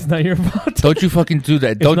that. It's not your fault. Don't you fucking do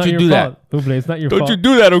that. Don't you do that. Buble, it's not your fault. Don't you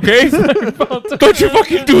do that, okay? Don't you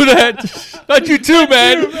fucking do that. Not you too,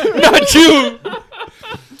 man. Not you.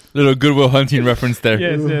 Little Goodwill Hunting reference there.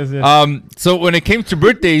 Yes. So when it came to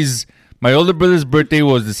birthdays, my older brother's birthday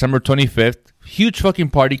was December 25th. Huge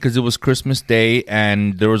fucking party because it was Christmas Day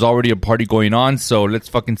and there was already a party going on. So let's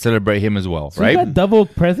fucking celebrate him as well, So right? he got double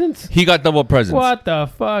presents? He got double presents. What the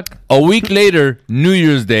fuck? A week later, New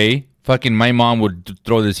Year's Day, fucking my mom would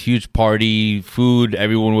throw this huge party, food,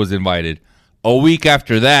 everyone was invited. A week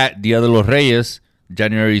after that, Dia de los Reyes,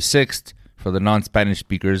 January 6th, for the non-Spanish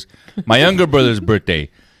speakers, my younger brother's birthday.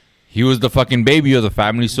 He was the fucking baby of the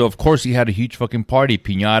family, so of course he had a huge fucking party,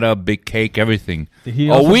 piñata, big cake, everything. Did he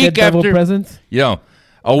also get double presents?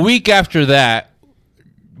 A week after that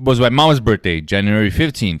was my mom's birthday, January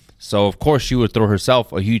 15th. So of course she would throw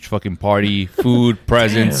herself a huge fucking party, food,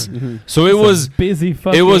 presents. So it was busy.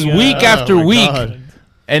 It was week after week. God.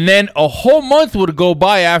 And then a whole month would go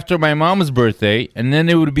by after my mom's birthday, and then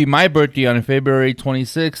it would be my birthday on February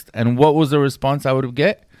 26th. And what was the response I would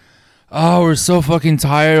get? Oh, we're so fucking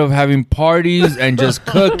tired of having parties and just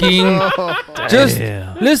cooking.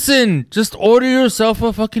 Just order yourself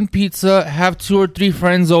a fucking pizza, have 2 or 3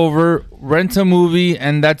 friends over, rent a movie,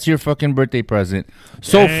 and that's your fucking birthday present.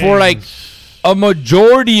 So for like a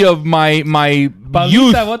majority of my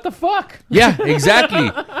youth, what the fuck? Yeah,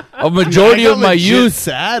 exactly. A majority of my youth,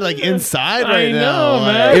 sad, like inside right I know, now,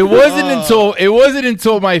 man. It wasn't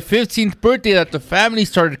until my 15th birthday that the family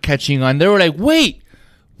started catching on. They were like, "Wait,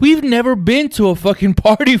 we've never been to a fucking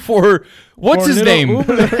party for what's his name?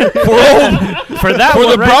 For the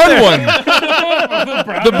brown one.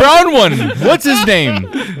 The brown one. What's his name?"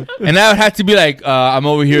 And I would have to be like, "I'm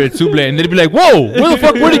over here at Suble," and they'd be like, "Whoa,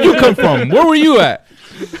 where did you come from? Where were you at?"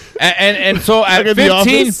 And so at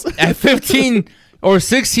 15 or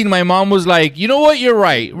 16, my mom was like, "You know what? You're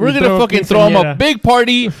right. We're gonna fucking throw him a big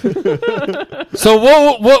party." So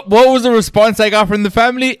what was the response I got from the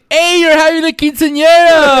family? "Hey, you're having a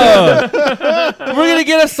quinceañera. We're gonna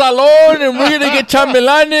get a salon and we're gonna get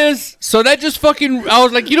chambelanes." So that just fucking, I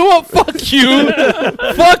was like, you know what? Fuck you.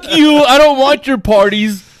 Fuck you. I don't want your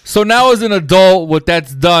parties. So now as an adult, what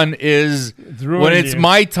that's done is when it's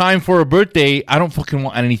my time for a birthday, I don't fucking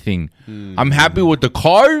want anything. I'm happy with the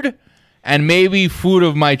card and maybe food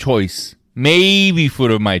of my choice. That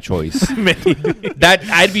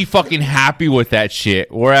I'd be fucking happy with that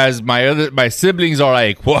shit. Whereas my siblings are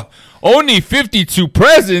like, "What? Only 52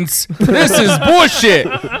 presents? This is bullshit."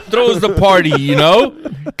 Throws the party,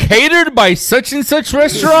 catered by such and such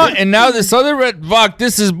restaurant, and now this other fuck.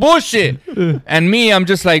 This is bullshit. And me, I'm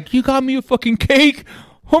just like, "You got me a fucking cake.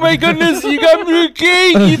 Oh my goodness, you got me a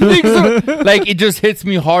cake. You think so?" Like it just hits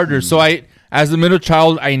me harder. So as a middle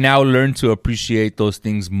child, I now learn to appreciate those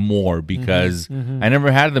things more because I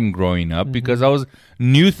never had them growing up because I was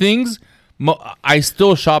new things. I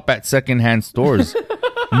still shop at secondhand stores.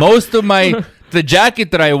 Most of the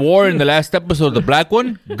jacket that I wore in the last episode, the black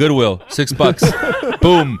one, Goodwill, $6.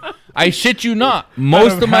 Boom. I shit you not.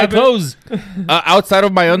 Most of my clothes, outside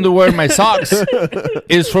of my underwear and my socks,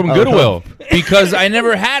 is from Goodwill because I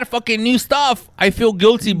never had fucking new stuff. I feel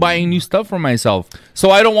guilty buying new stuff for myself, so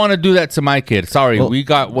I don't want to do that to my kid. Sorry, we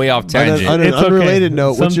got way off tangent. On an unrelated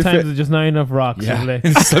note, sometimes there's just not enough rocks. Yeah.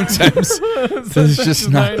 Sometimes there's just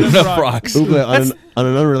not enough rocks. On an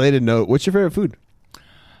unrelated note, what's your favorite food?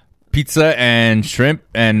 Pizza and shrimp,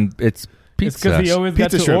 and it's pizza. It's because he always got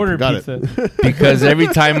to order pizza. Because every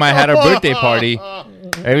time I had a birthday party,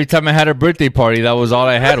 that was all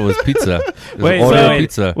I had was pizza.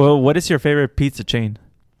 Pizza. Well, what is your favorite pizza chain?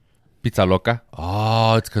 Pizza Loca.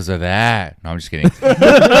 Oh, it's because of that. No, I'm just kidding.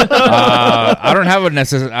 I don't have a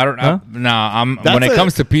necessary. When it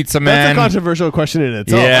comes to pizza, man, that's a controversial question in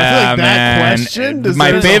itself. Yeah, I feel like man. That question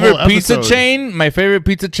my favorite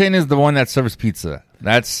pizza chain is the one that serves pizza.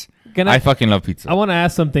 I fucking love pizza. I want to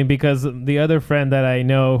ask something because the other friend that I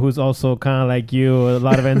know who's also kind of like you, a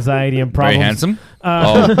lot of anxiety and problems. Very handsome.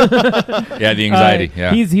 Yeah, the anxiety.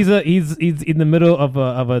 Yeah, he's in the middle of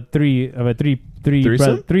three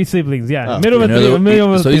siblings. Yeah, middle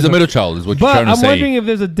of so he's a middle child, is what you're trying to say. But I'm wondering if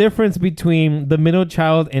there's a difference between the middle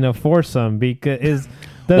child and a foursome because.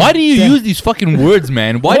 Why do you use these fucking words,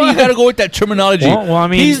 man? Why do you gotta go with that terminology? Well, I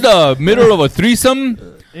mean, he's the middle of a threesome.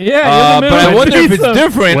 Yeah, but I wonder if it's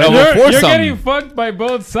different of a foursome. You're getting fucked by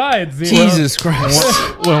both sides. Jesus Christ!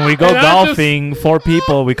 When we go golfing, 4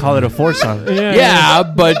 people, we call it a foursome. Yeah,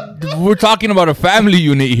 but we're talking about a family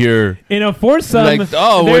unit here. In a foursome, like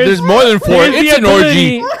there's more than 4. It's an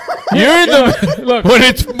orgy. You're in the when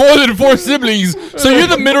it's more than 4 siblings, so you're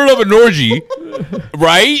the middle of an orgy,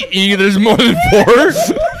 right? There's more than 4.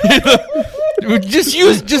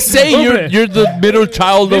 Just say you're the middle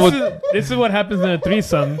child of a. This is what happens in a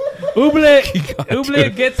threesome. Uble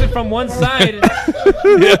gets it from one side.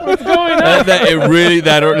 What's going on?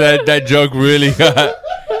 That joke really got.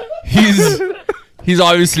 He's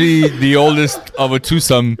obviously the oldest of a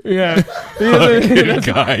twosome. Yeah.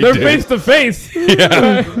 They're face to face.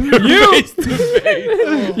 Yeah.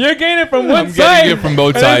 You're getting it from one side. I'm getting it from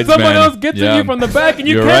both sides, and someone else gets you from the back, and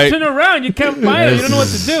you can't turn around. You can't find it. You don't know what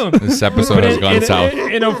to do. This episode has gone south.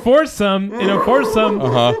 In a foursome,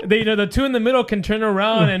 the 2 in the middle can turn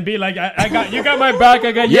around and be like, you got my back,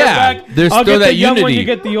 I got your back. There's I'll still get that the young unity. one, you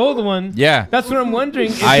get the old one. Yeah. That's what I'm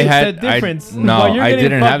wondering. If it's a difference. I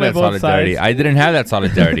didn't have that solidarity. I didn't have that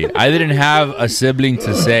solidarity. I didn't have a sibling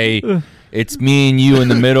to say it's me and you in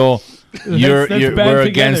the middle. We're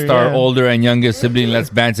against our older and youngest sibling. Let's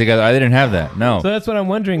band together. I didn't have that. No. So that's what I'm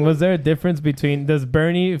wondering. Was there a difference between? Does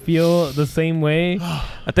Bernie feel the same way?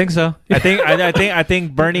 I think so. I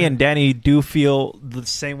think Bernie and Danny do feel the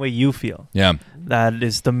same way you feel. Yeah. That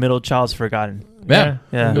is the middle child's forgotten. Yeah.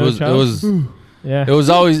 It was. Yeah. It was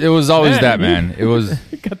always that, man. It was.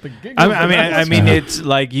 I mean, it's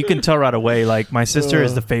like you can tell right away. Like my sister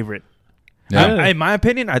is the favorite. Yeah. In my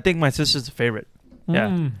opinion, I think my sister's the favorite.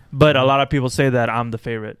 Yeah, but a lot of people say that I'm the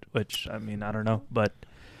favorite, which I mean, I don't know, but.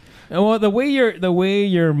 Well, the way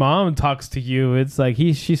your mom talks to you, it's like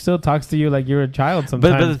she still talks to you like you're a child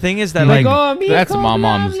sometimes. But the thing is that like that's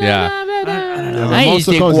moms, yeah. Ay,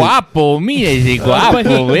 ese guapo, mira ese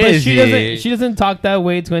guapo. But she doesn't talk that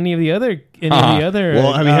way to any of the other. Well,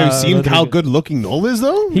 I mean, have you seen how good looking Noel is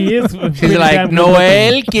though? He is. She's like,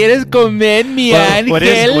 Noel, ¿quieres comer mi ángel?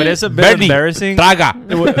 What is a bit embarrassing? Traga.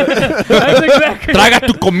 That's exactly. Traga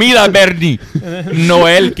tu comida, Bernie.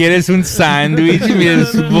 Noel, ¿quieres un sándwich, mi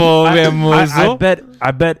hermoso?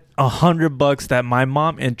 I bet $100 that my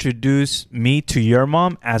mom introduced me to your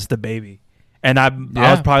mom as the baby, and I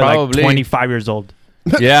was probably like 25 years old.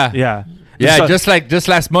 Yeah. Yeah. Yeah, so, just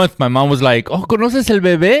last month, my mom was like, "Oh, ¿conoces el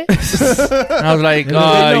bebé?" And I was like,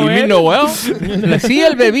 "You mean Noel?" Sí,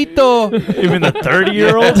 el bebito. Even the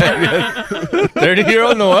 30-year-old?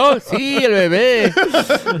 30-year-old Noel? Sí, el bebé.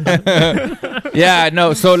 Yeah,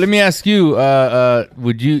 no. So let me ask you: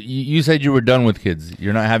 would you said you were done with kids?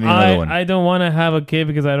 You're not having another one. I don't want to have a kid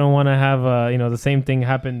because I don't want to have the same thing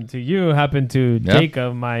happen to you. Happen to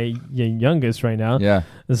Jacob, my youngest right now. Yeah.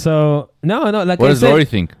 So no. Like what does Lori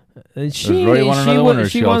think? She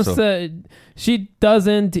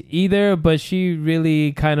doesn't either, but she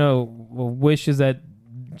really kind of wishes that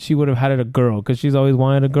she would have had a girl because she's always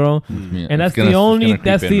wanted a girl, and that's the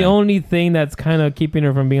only thing that's kind of keeping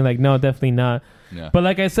her from being like, no, definitely not. Yeah. But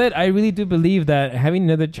like I said, I really do believe that having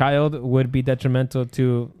another child would be detrimental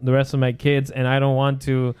to the rest of my kids, and I don't want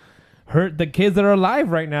to hurt the kids that are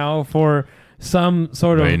alive right now for some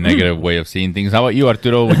sort of negative way of seeing things. How about you,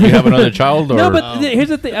 Arturo? Would you have another child? Or? No, but here's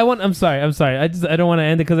the thing. I'm sorry. I don't want to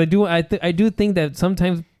end it because I do think that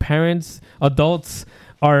sometimes adults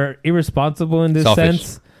are irresponsible in this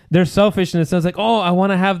sense. They're selfish in the sense like, oh, I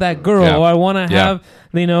want to have that girl, or I want to have,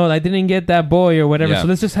 I didn't get that boy or whatever. So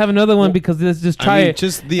let's just have another one because let's just try it.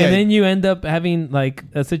 And then you end up having like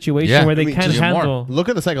a situation where they can't handle. Look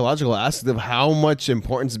at the psychological aspect of how much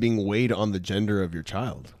importance is being weighed on the gender of your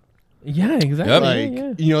child. Yeah,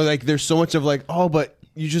 exactly. Like there's so much of like, oh, but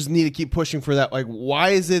you just need to keep pushing for that. Like, why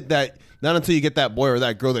is it that not until you get that boy or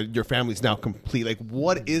that girl that your family's now complete? Like,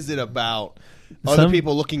 what is it about other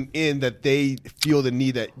people looking in that they feel the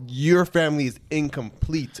need that your family is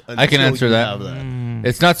incomplete? I can answer that.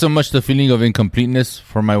 It's not so much the feeling of incompleteness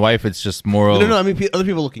for my wife. It's just more of no. I mean, other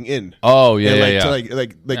people looking in. Oh yeah, you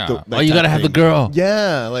gotta have the girl.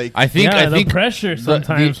 Yeah, like I think the pressure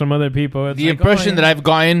sometimes from other people. It's the impression that I've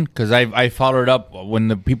gotten because I followed up when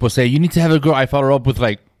the people say you need to have a girl. I follow up with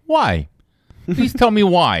like, why? Please tell me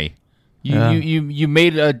why. You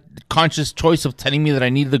made a conscious choice of telling me that I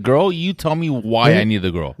need the girl. You tell me why I need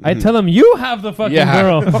the girl. I tell him you have the fucking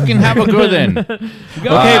girl. Fucking have a girl then.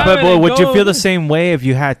 But would you feel the same way if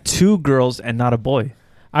you had 2 girls and not a boy?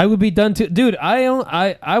 I would be done too, dude.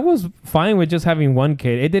 I was fine with just having 1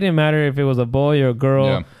 kid. It didn't matter if it was a boy or a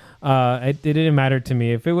girl. Yeah. It didn't matter to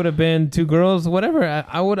me. If it would have been 2 girls, whatever,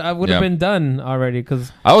 I would have been done already.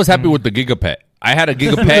 Cause I was happy with the Gigapet. I had a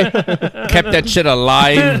Gigapet, kept that shit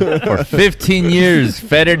alive for 15 years,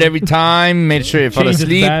 fed it every time, made sure it fell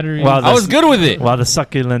asleep. I was good with it. While the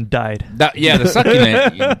succulent died. The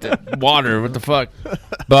succulent. Water, what the fuck?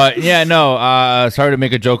 But yeah, no, sorry to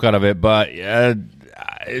make a joke out of it, but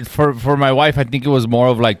for my wife, I think it was more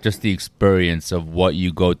of like just the experience of what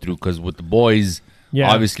you go through, because with the boys,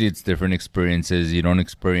 obviously it's different experiences. You don't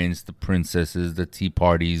experience the princesses, the tea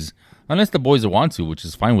parties, unless the boys want to, which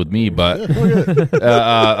is fine with me. But you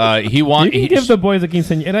can give the boys a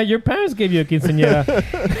quinceañera. Your parents gave you a quinceañera.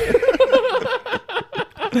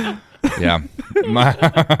 Yeah,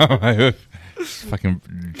 my fucking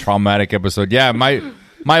traumatic episode. Yeah, my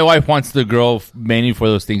wife wants the girl mainly for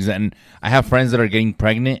those things, and I have friends that are getting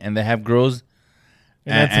pregnant and they have girls.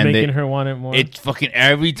 And that's making her want it more. It's fucking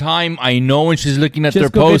every time I know when she's looking at their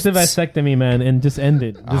posts. Just go get the vasectomy, man, and just end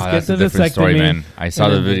it. Just get the vasectomy. Story, man. I saw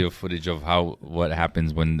the video footage of what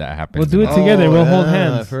happens when that happens. We'll do it together. We'll hold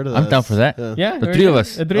hands. I've heard of I'm down for that. Yeah, the 3 of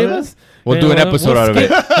us. The 3 of us. We'll do an episode out of it.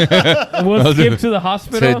 We'll skip to the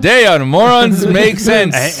hospital. Today on Morons Make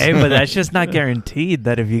Sense. Hey, but that's just not guaranteed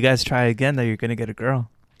that if you guys try again that you're going to get a girl.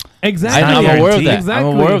 Exactly. I'm aware of that. Exactly.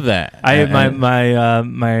 I'm aware of that.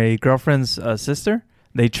 My girlfriend's sister,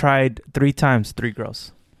 they tried 3 times, 3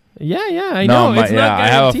 girls. Yeah, I know. It's not I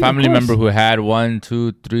have a family member who had 1,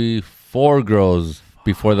 2, 3, 4 girls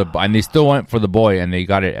before and they still went for the boy, and they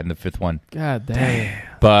got it in the 5th one. God damn.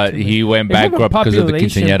 But he went bankrupt because of the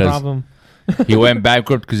quinceañeras. He went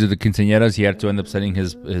bankrupt because of the quinceañeras. He had to end up selling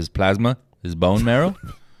his plasma, his bone marrow.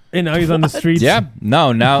 And now he's on the streets. Yeah,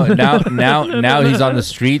 now he's on the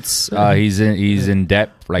streets. He's in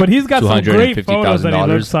debt. But he's got some great photos that he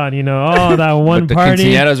looks on. You know, that one the party.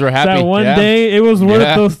 Quinceañeras were happy. That one day, it was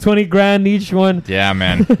worth those 20 grand each one. Yeah,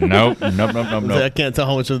 man. Nope. I can't tell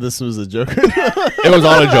how much of this was a joke. It was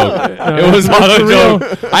all a joke. It was all a joke.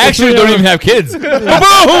 I actually don't even have kids.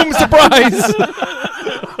 Boom! Surprise!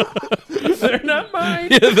 They're not mine.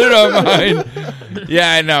 Yeah, they're not mine.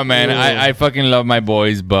 Yeah, I know, man. I fucking love my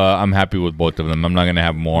boys, but I'm happy with both of them. I'm not going to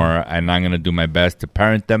have more, and I'm going to do my best to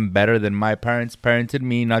parent them better than my parents parented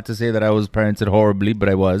me. Not to say that I was parented horribly, but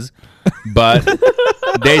I was. But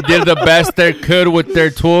they did the best they could with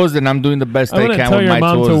their tools, and I'm doing the best I can with my tools. I'm going to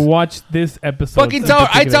tell your mom to watch this episode.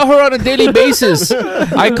 I tell her on a daily basis.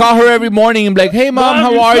 I call her every morning and be like, hey, Mom,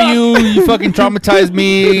 how are you? You fucking traumatized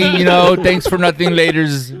me. You know, thanks for nothing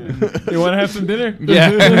laters. You want to have some dinner?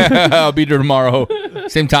 Yeah. I'll be there tomorrow.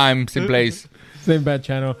 Same time, same place. Same bad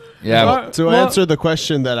channel. Yeah. To answer the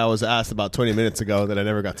question that I was asked about 20 minutes ago that I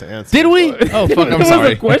never got to answer. Did we? Oh, fuck, I'm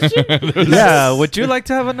sorry. Question? Yeah. Would you like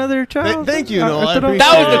to have another child? Thank you. No, I appreciate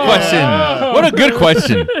that was the question. What a good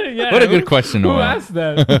question. Yeah, what a good question, Noah. Who asked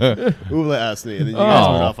that? Uble asked me, and then you guys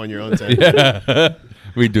went off on your own time. Yeah.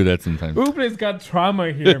 We do that sometimes. Uble's got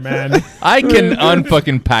trauma here, man. I can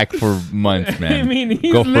unfucking pack for months, man. I mean,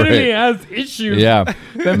 he literally has issues. Yeah.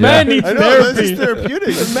 The man needs therapy. This is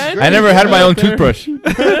therapeutic. I never had my own toothbrush.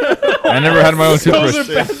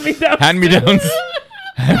 Hand-me-downs.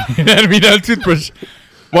 Hand-me-down toothbrush.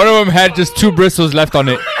 One of them had just 2 bristles left on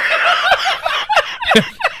it.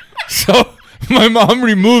 So my mom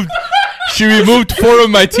removed 4 of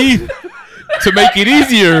my teeth to make it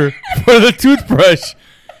easier for the toothbrush.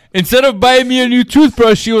 Instead of buying me a new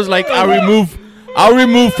toothbrush, she was like, I'll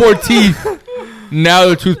remove 4 teeth. Now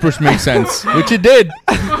the toothbrush makes sense, which it did.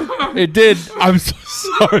 It did. I'm so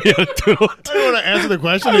sorry, Arturo. I don't want to answer the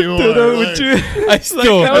question anymore. I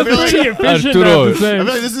still. That was pretty efficient. I feel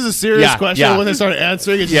like this is a serious question. Yeah. When they start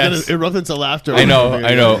answering, it's just going to erupt into laughter. I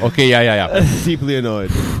know. Okay, yeah. Deeply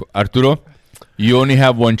annoyed. Arturo, you only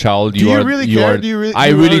have 1 child. Do you really care? I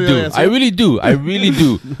really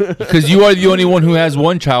do. Because you are the only one who has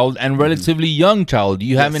 1 child and relatively young child.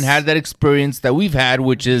 You haven't had that experience that we've had,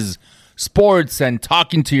 which is sports and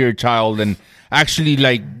talking to your child and actually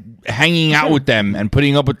like hanging out with them and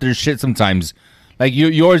putting up with their shit sometimes. Like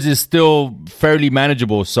yours is still fairly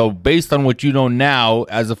manageable. So based on what you know now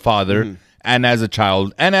as a father and as a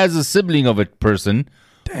child and as a sibling of a person,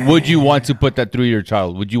 would you want to put that through your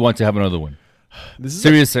child? Would you want to have another one? This is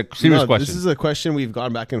serious question. This is a question we've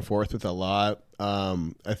gone back and forth with a lot.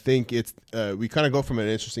 I think it's we kind of go from an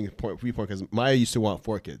interesting viewpoint because Maya used to want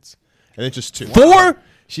 4 kids, and then just 2. 4?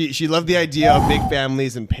 She loved the idea of big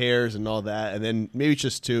families and pairs and all that, and then maybe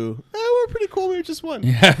just 2. We're pretty cool. Maybe just 1.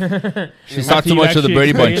 Yeah. She's not too much of the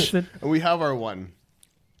Brady Bunch. And we have our 1.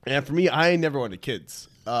 And for me, I never wanted kids.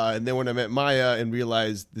 And then when I met Maya and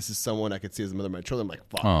realized this is someone I could see as the mother of my children, I'm like,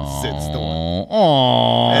 fuck, Sid's the one.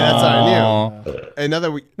 Aww. And that's how I knew. And now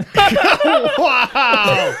that we...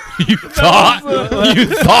 Wow! You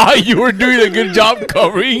thought you were doing a good job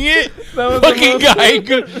covering it? Fucking guy. And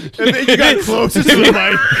then you got closest to the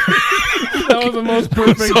mic. That was the most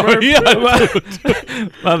perfect burp.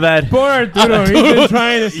 My bad. Poor Arturo.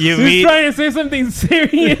 He's been trying to say something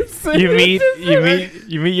serious. You meet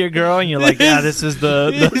your girl and you're like, yeah, this is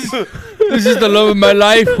the this is the love of my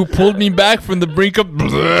life who pulled me back from the brink of.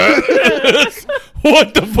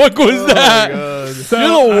 What the fuck was that?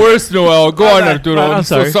 You're the worst, Noel. Go on, Arturo. I'm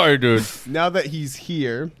so sorry, dude. Now that he's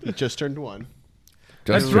here, he just turned 1.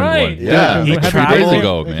 That's right. Yeah, he 3 days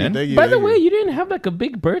ago, man. Thank you. By the way, you didn't have like a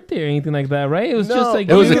big birthday or anything like that, right? It was just like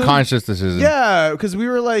it was a conscious decision. Yeah, because we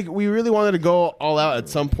were like, we really wanted to go all out at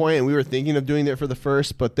some point, and we were thinking of doing it for the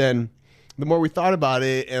first, but then the more we thought about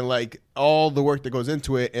it and like all the work that goes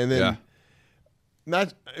into it, and then I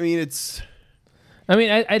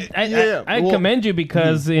commend you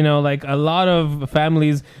because like a lot of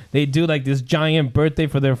families, they do like this giant birthday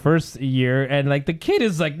for their first year, and like the kid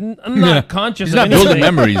is like not conscious. He's not building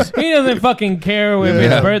memories. He doesn't fucking care with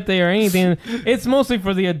his birthday or anything. It's mostly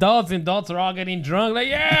for the adults. And adults are all getting drunk, like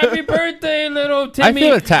happy birthday, little Timmy. I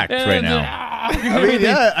feel attacked right now.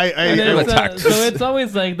 I feel attacked. So it's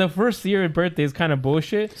always like the first year of birthday is kind of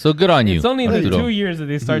bullshit. So good on you. It's only in the 2 years that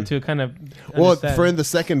they start to kind of. Well, understand. for in the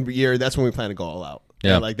second year, that's when we plan to go all out.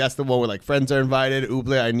 Yeah, and like that's the one where like friends are invited.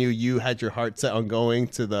 Uble, I knew you had your heart set on going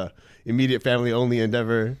to the immediate family only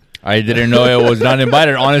endeavor. I didn't know it was not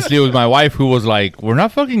invited. Honestly, it was my wife who was like, "We're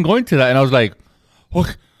not fucking going to that," and I was like,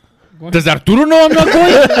 "What? Does Arturo know I'm not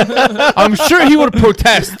going?" I'm sure he would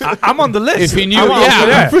protest. I'm on the list. If he knew,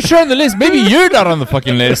 I'm for sure on the list. Maybe you're not on the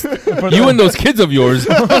fucking list. You and those kids of yours.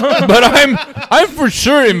 But I'm for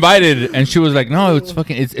sure invited. And she was like, "No, it's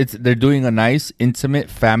fucking it's they're doing a nice, intimate,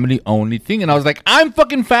 family only thing." And I was like, "I'm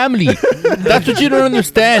fucking family." That's what you don't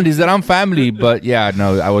understand is that I'm family. But yeah,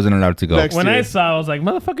 no, I wasn't allowed to go. When I saw, I was like,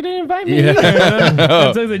 "Motherfucker didn't invite me."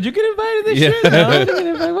 Yeah. So I said, "You get invited this shit? No, I didn't get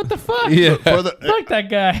invited. What the fuck? Yeah. Fuck that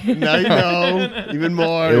guy." Now you know even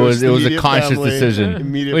more. It was a conscious family, decision,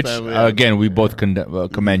 immediate which family, again we both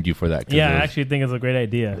commend you for that. Yeah, I actually think it's a great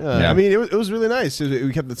idea. I mean, it was really nice.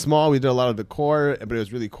 We kept it small. We did a lot of decor, but it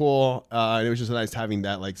was really cool. And it was just nice having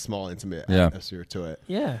that like small, intimate atmosphere to it.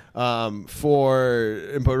 Yeah.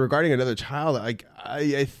 But regarding another child,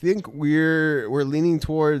 I think we're leaning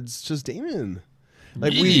towards just Damon.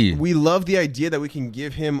 Like we love the idea that we can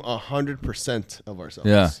give him 100% of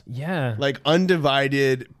ourselves. Yeah. Like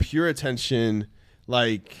undivided, pure attention.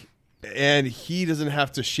 And he doesn't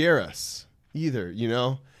have to share us either, you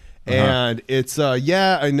know? And it's,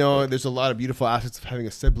 I know there's a lot of beautiful aspects of having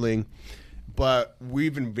a sibling, but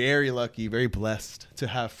we've been very lucky, very blessed to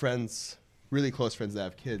have friends, really close friends that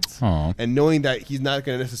have kids. Aww. And knowing that he's not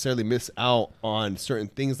going to necessarily miss out on certain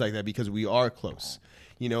things like that because we are close.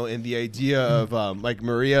 You know, and the idea of like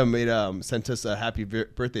Maria sent us a happy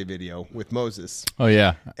birthday video with Moses. Oh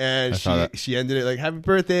yeah, and she ended it like happy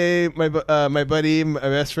birthday, my buddy, my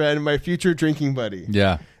best friend, my future drinking buddy.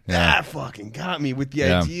 Yeah, that fucking got me with the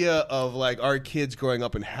idea of like our kids growing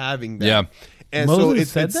up and having that. Yeah, and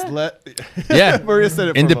Moses so it's Maria said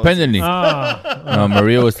it independently.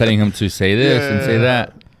 Maria was telling him to say this and say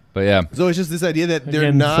that. But yeah, so it's just this idea that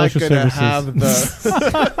they're not going to have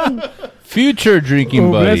the future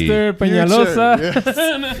drinking buddy.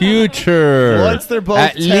 Future. Once they're both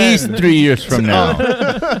at 10. least 3 years from now.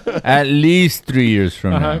 At least 3 years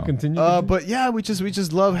from now. Continue. But yeah, we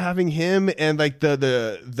just love having him and like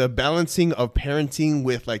the balancing of parenting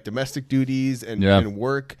with like domestic duties and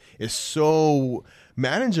work is so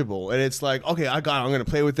manageable. And it's like, okay, I'm going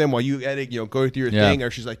to play with them while you edit, go through your thing.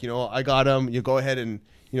 Or she's like, I got him. You go ahead and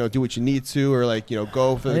do what you need to, or like,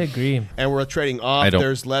 go for I agree. And we're trading off.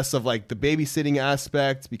 There's less of like the babysitting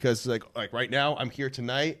aspect because like right now I'm here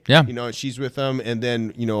tonight. Yeah. And she's with them. And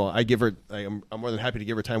then, I give her, I'm more than happy to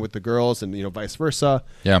give her time with the girls and, vice versa.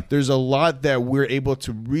 Yeah. There's a lot that we're able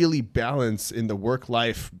to really balance in the work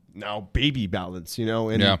life now baby balance, and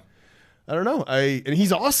I don't know. And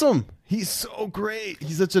he's awesome. He's so great.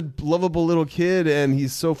 He's such a lovable little kid and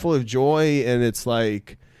he's so full of joy. And it's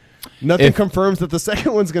like, nothing confirms that the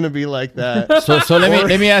second one's going to be like that. So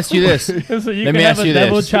let me ask you this. So you can have a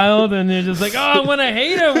double child and you're just like, I want to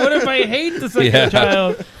hate him. What if I hate the second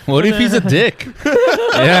child? What if he's a dick?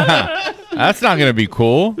 Yeah. That's not gonna be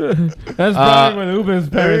cool. That's probably what Ube's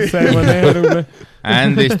parents said when they had Ube.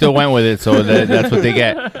 And they still went with it, so that's what they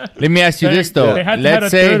get. Let me ask you this though. They had to have a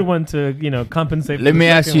third one to compensate. Let me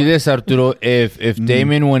ask you this, Arturo. If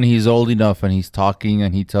Damon, when he's old enough and he's talking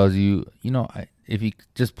and he tells you, if he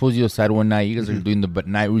just pulls you aside one night, you guys are doing the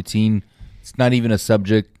night routine. It's not even a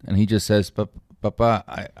subject, and he just says, "Papa,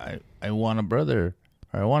 I want a brother,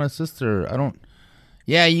 or I want a sister. I don't.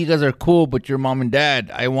 Yeah, you guys are cool, but your mom and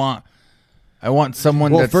dad. I want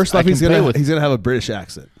someone. Well, first off, he's gonna have a British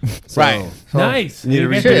accent, so, right? So nice. You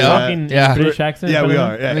guys are talking British accent. Yeah, we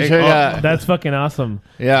are. Yeah, that's fucking awesome.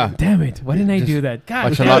 Yeah. Damn it! Why didn't I do that? God,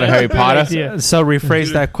 watch a lot of Harry Potter. So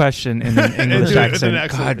rephrase that question in an English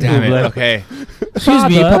accent. God damn it! Okay. Excuse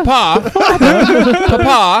me, Papa.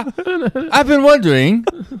 Papa, I've been wondering.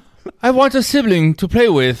 I want a sibling to play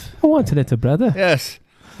with. I want a little brother. Yes.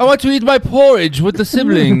 I want to eat my porridge with the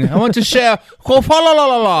sibling. I want to share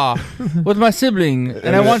with my sibling,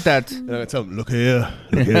 and I want that. And I tell him, look here,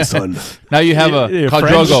 son. Now you have Khal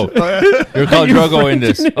Drogo. You're Khal Drogo in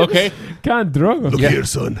this. Okay. Khal Drogo. Look here,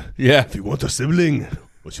 son. Yeah. If you want a sibling,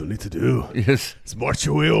 what you'll need to do is march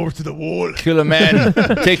your way over to the wall. Kill a man.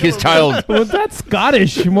 Take his child. Well, that's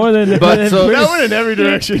Scottish more than that went in every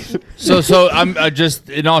direction. So I'm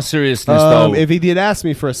just, in all seriousness, though. If he did ask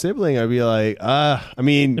me for a sibling, I'd be like,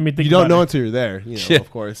 you don't know until you're there,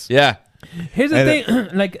 of course. Yeah. Here's the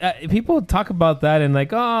thing, people talk about that and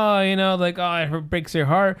it breaks your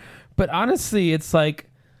heart. But honestly, it's like,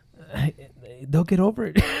 they'll get over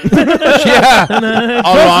it. Yeah.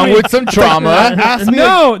 Along with some trauma. Ask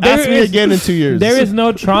me again in 2 years. There is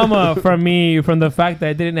no trauma from me from the fact that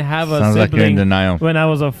I didn't have a Sounds sibling like you're in denial. when I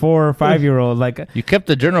was a 4 or 5 year old. Like, you kept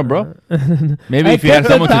the journal, bro. Maybe if you had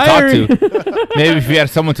someone to talk to. Maybe if you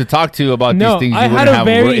had someone to talk to about these things, you wouldn't have written it down.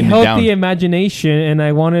 I had a very healthy imagination, and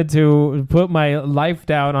I wanted to put my life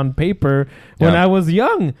down on paper when I was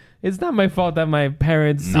young. It's not my fault that my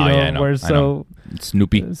parents, were so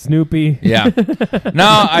Snoopy. Yeah.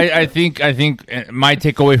 No, I think my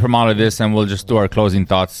takeaway from all of this, and we'll just do our closing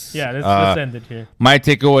thoughts. Yeah, let's end it here. My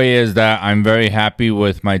takeaway is that I'm very happy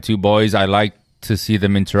with my two boys. I like to see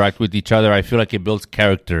them interact with each other. I feel like it builds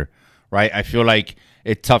character, right? I feel like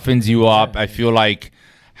it toughens you up. I feel like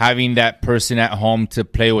having that person at home to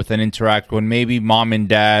play with and interact when maybe mom and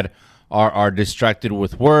dad are distracted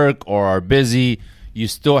with work or are busy. You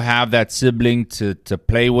still have that sibling to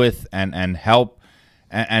play with and help.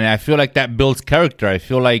 And I feel like that builds character. I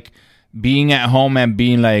feel like being at home and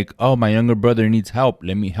being like, oh, my younger brother needs help.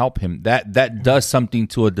 Let me help him. That does something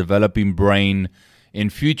to a developing brain in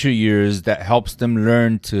future years that helps them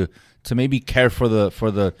learn to maybe care for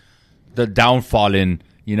the downtrodden,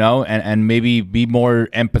 and maybe be more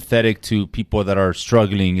empathetic to people that are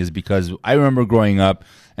struggling. Is because I remember growing up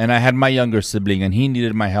and I had my younger sibling and he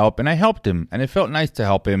needed my help and I helped him and it felt nice to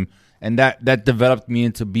help him. And that developed me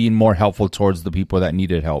into being more helpful towards the people that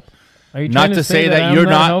needed help. Are you not to say that you're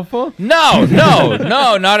not helpful? No,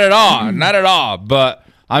 not at all. Not at all. But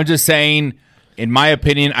I'm just saying, in my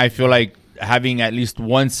opinion, I feel like having at least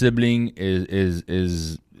one sibling is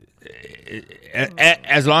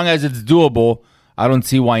as long as it's doable, I don't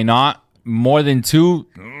see why not. More than two,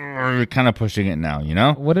 you're kind of pushing it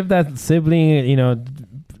now, What if that sibling,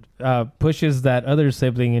 pushes that other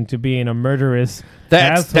sibling into being a murderous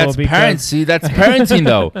that's parenting. That's parenting,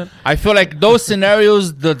 though. I feel like those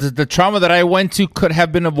scenarios, the trauma that I went to could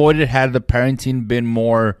have been avoided had the parenting been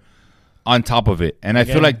more on top of it. And I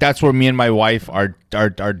feel like that's where me and my wife are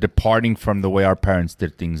departing from the way our parents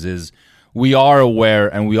did things. Is we are aware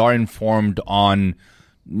and we are informed on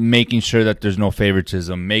making sure that there's no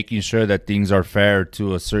favoritism, making sure that things are fair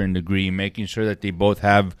to a certain degree, making sure that they both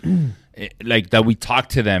have that we talk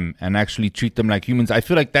to them and actually treat them like humans. I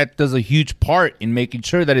feel like that does a huge part in making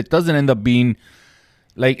sure that it doesn't end up being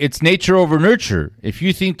like it's nature over nurture. If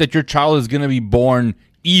you think that your child is going to be born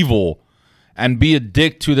evil and be a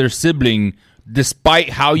dick to their sibling despite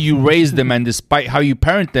how you raise them and despite how you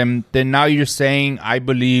parent them, then now you're saying, I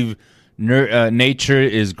believe nature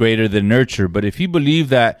is greater than nurture. But if you believe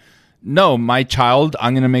that, no, my child,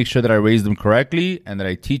 I'm going to make sure that I raise them correctly and that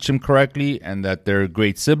I teach them correctly and that they're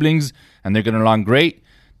great siblings and they're going to learn great,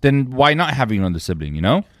 then why not having another sibling,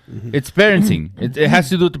 Mm-hmm. It's parenting. It has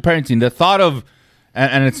to do with the parenting. The thought of,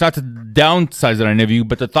 and it's not to downsize that I never you,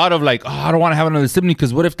 but the thought of like, oh, I don't want to have another sibling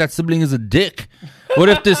because what if that sibling is a dick? What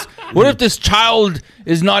if this child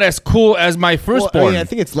is not as cool as my firstborn? I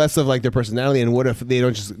think it's less of like their personality, and what if they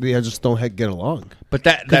just don't get along? But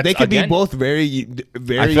that they could be both very.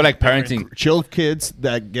 I feel like parenting chill kids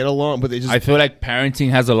that get along, but they just. I feel like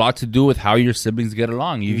parenting has a lot to do with how your siblings get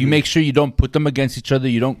along. If you make sure you don't put them against each other,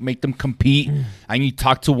 you don't make them compete, and you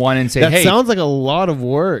talk to one and say, "That hey, sounds like a lot of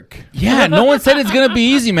work." Yeah, no one said it's gonna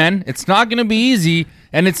be easy, man. It's not gonna be easy.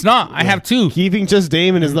 And it's not. I have two. Keeping just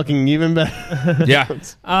Damon is looking even better. Yeah.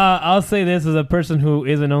 I'll say this as a person who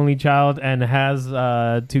is an only child and has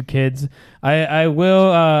 2 kids. I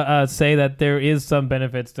will say that there is some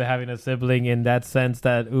benefits to having a sibling in that sense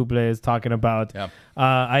that Uble is talking about. Yeah.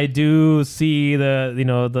 I do see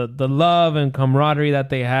the love and camaraderie that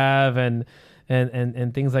they have and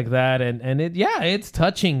things like that. And it's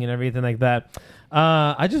touching and everything like that.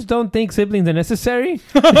 I just don't think siblings are necessary.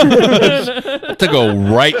 To go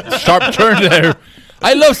right, sharp turn there.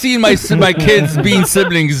 I love seeing my kids being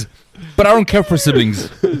siblings, but I don't care for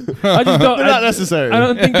siblings. I just don't. They're not necessary. I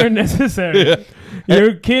don't think they're necessary. Yeah.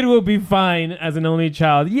 Your kid will be fine as an only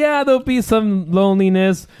child. Yeah, there'll be some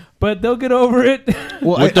loneliness, but they'll get over it.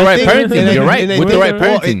 Well, with the right parenting, you're right. With the right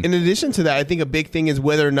parenting. In addition to that, I think a big thing is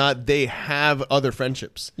whether or not they have other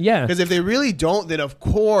friendships. Yeah. Because if they really don't, then of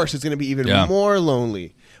course it's going to be even more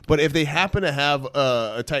lonely. But if they happen to have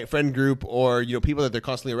a tight friend group or people that they're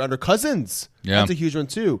constantly around, or cousins, that's a huge one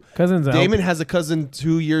too. Cousins. Damon has a cousin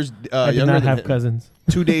 2 years I younger. Do not than have him. cousins.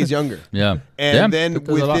 2 days younger. Yeah. And then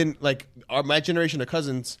within my generation of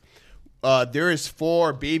cousins, there is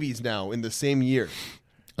 4 babies now in the same year.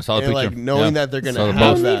 I saw the and picture. Knowing that they're gonna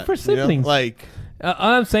have that for siblings. All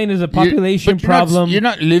I'm saying is a population problem. You're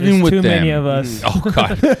not living There's with too them. many of us. Oh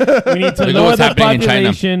God. We need to Look at lower what's the happening in China.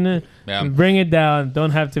 population. Yeah. Bring it down.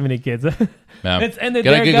 Don't have too many kids. Let's end it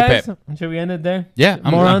there, guys. Should we end it there? Yeah,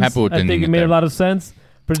 I'm happy with I think it made a lot of sense.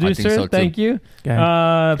 Producer, so thank you.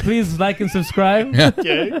 Please like and subscribe.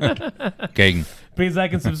 Okay. Please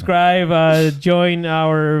like and subscribe. Join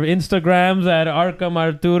our Instagrams at Arkham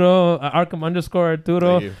Arturo,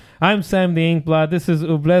 Arkham_Arturo. I'm Sam the Inkblot. This is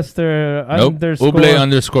Ublester underscore.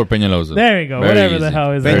 Uble_Peñalosa. There you go. Very Whatever easy. the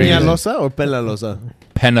hell is Peñalosa or Pelalosa?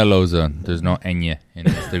 Penalosa. There's no Enya in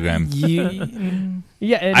Instagram.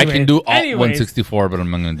 Yeah. Anyway. I can do all 164, but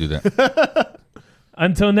I'm not going to do that.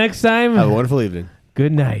 Until next time. Have a wonderful evening.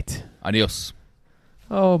 Good night. Adios.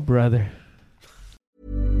 Oh, brother.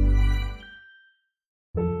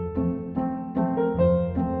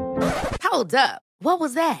 Hold up. What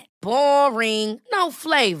was that? Boring. No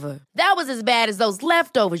flavor. That was as bad as those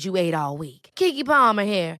leftovers you ate all week. Keke Palmer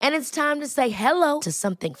here, and it's time to say hello to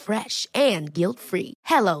something fresh and guilt-free.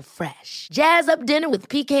 Hello Fresh. Jazz up dinner with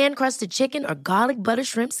pecan-crusted chicken or garlic butter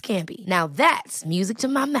shrimp scampi. Now that's music to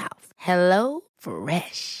my mouth. Hello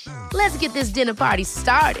Fresh. Let's get this dinner party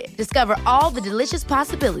started. Discover all the delicious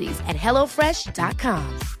possibilities at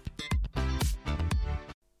HelloFresh.com.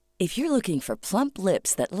 If you're looking for plump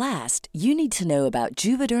lips that last, you need to know about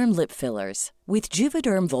Juvederm lip fillers. With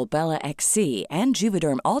Juvederm Volbella XC and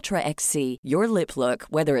Juvederm Ultra XC, your lip look,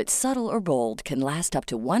 whether it's subtle or bold, can last up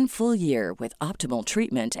to 1 full year with optimal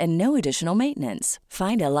treatment and no additional maintenance.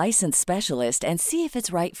 Find a licensed specialist and see if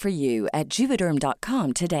it's right for you at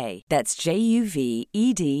Juvederm.com today. That's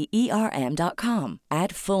JUVEDERM.com.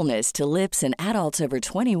 Add fullness to lips in adults over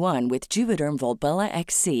 21 with Juvederm Volbella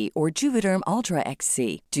XC or Juvederm Ultra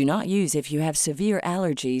XC. Do not use if you have severe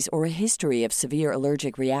allergies or a history of severe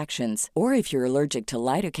allergic reactions, or if you're allergic to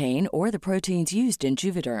lidocaine or the proteins used in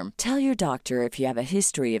Juvederm. Tell your doctor if you have a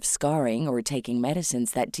history of scarring or taking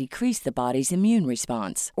medicines that decrease the body's immune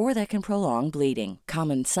response or that can prolong bleeding.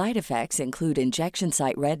 Common side effects include injection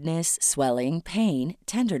site redness, swelling, pain,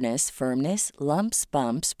 tenderness, firmness, lumps,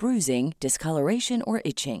 bumps, bruising, discoloration, or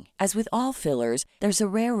itching. As with all fillers, there's a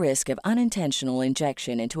rare risk of unintentional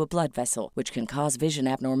injection into a blood vessel, which can cause vision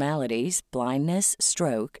abnormalities, blindness,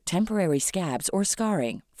 stroke, temporary scabs, or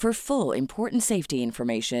scarring. For full, important safety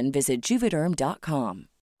information, visit Juvederm.com.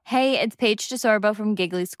 Hey, it's Paige DeSorbo from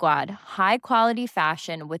Giggly Squad. High quality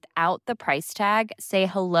fashion without the price tag. Say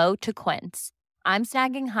hello to Quince. I'm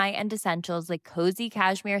snagging high-end essentials like cozy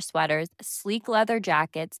cashmere sweaters, sleek leather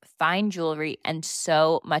jackets, fine jewelry, and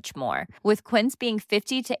so much more. With Quince being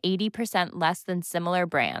 50 to 80% less than similar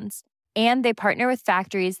brands. And they partner with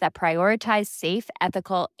factories that prioritize safe,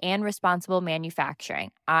 ethical, and responsible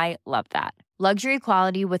manufacturing. I love that. Luxury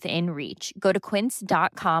quality within reach. Go to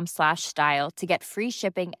quince.com/style to get free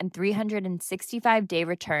shipping and 365-day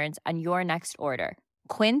returns on your next order.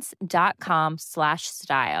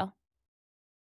 Quince.com/style.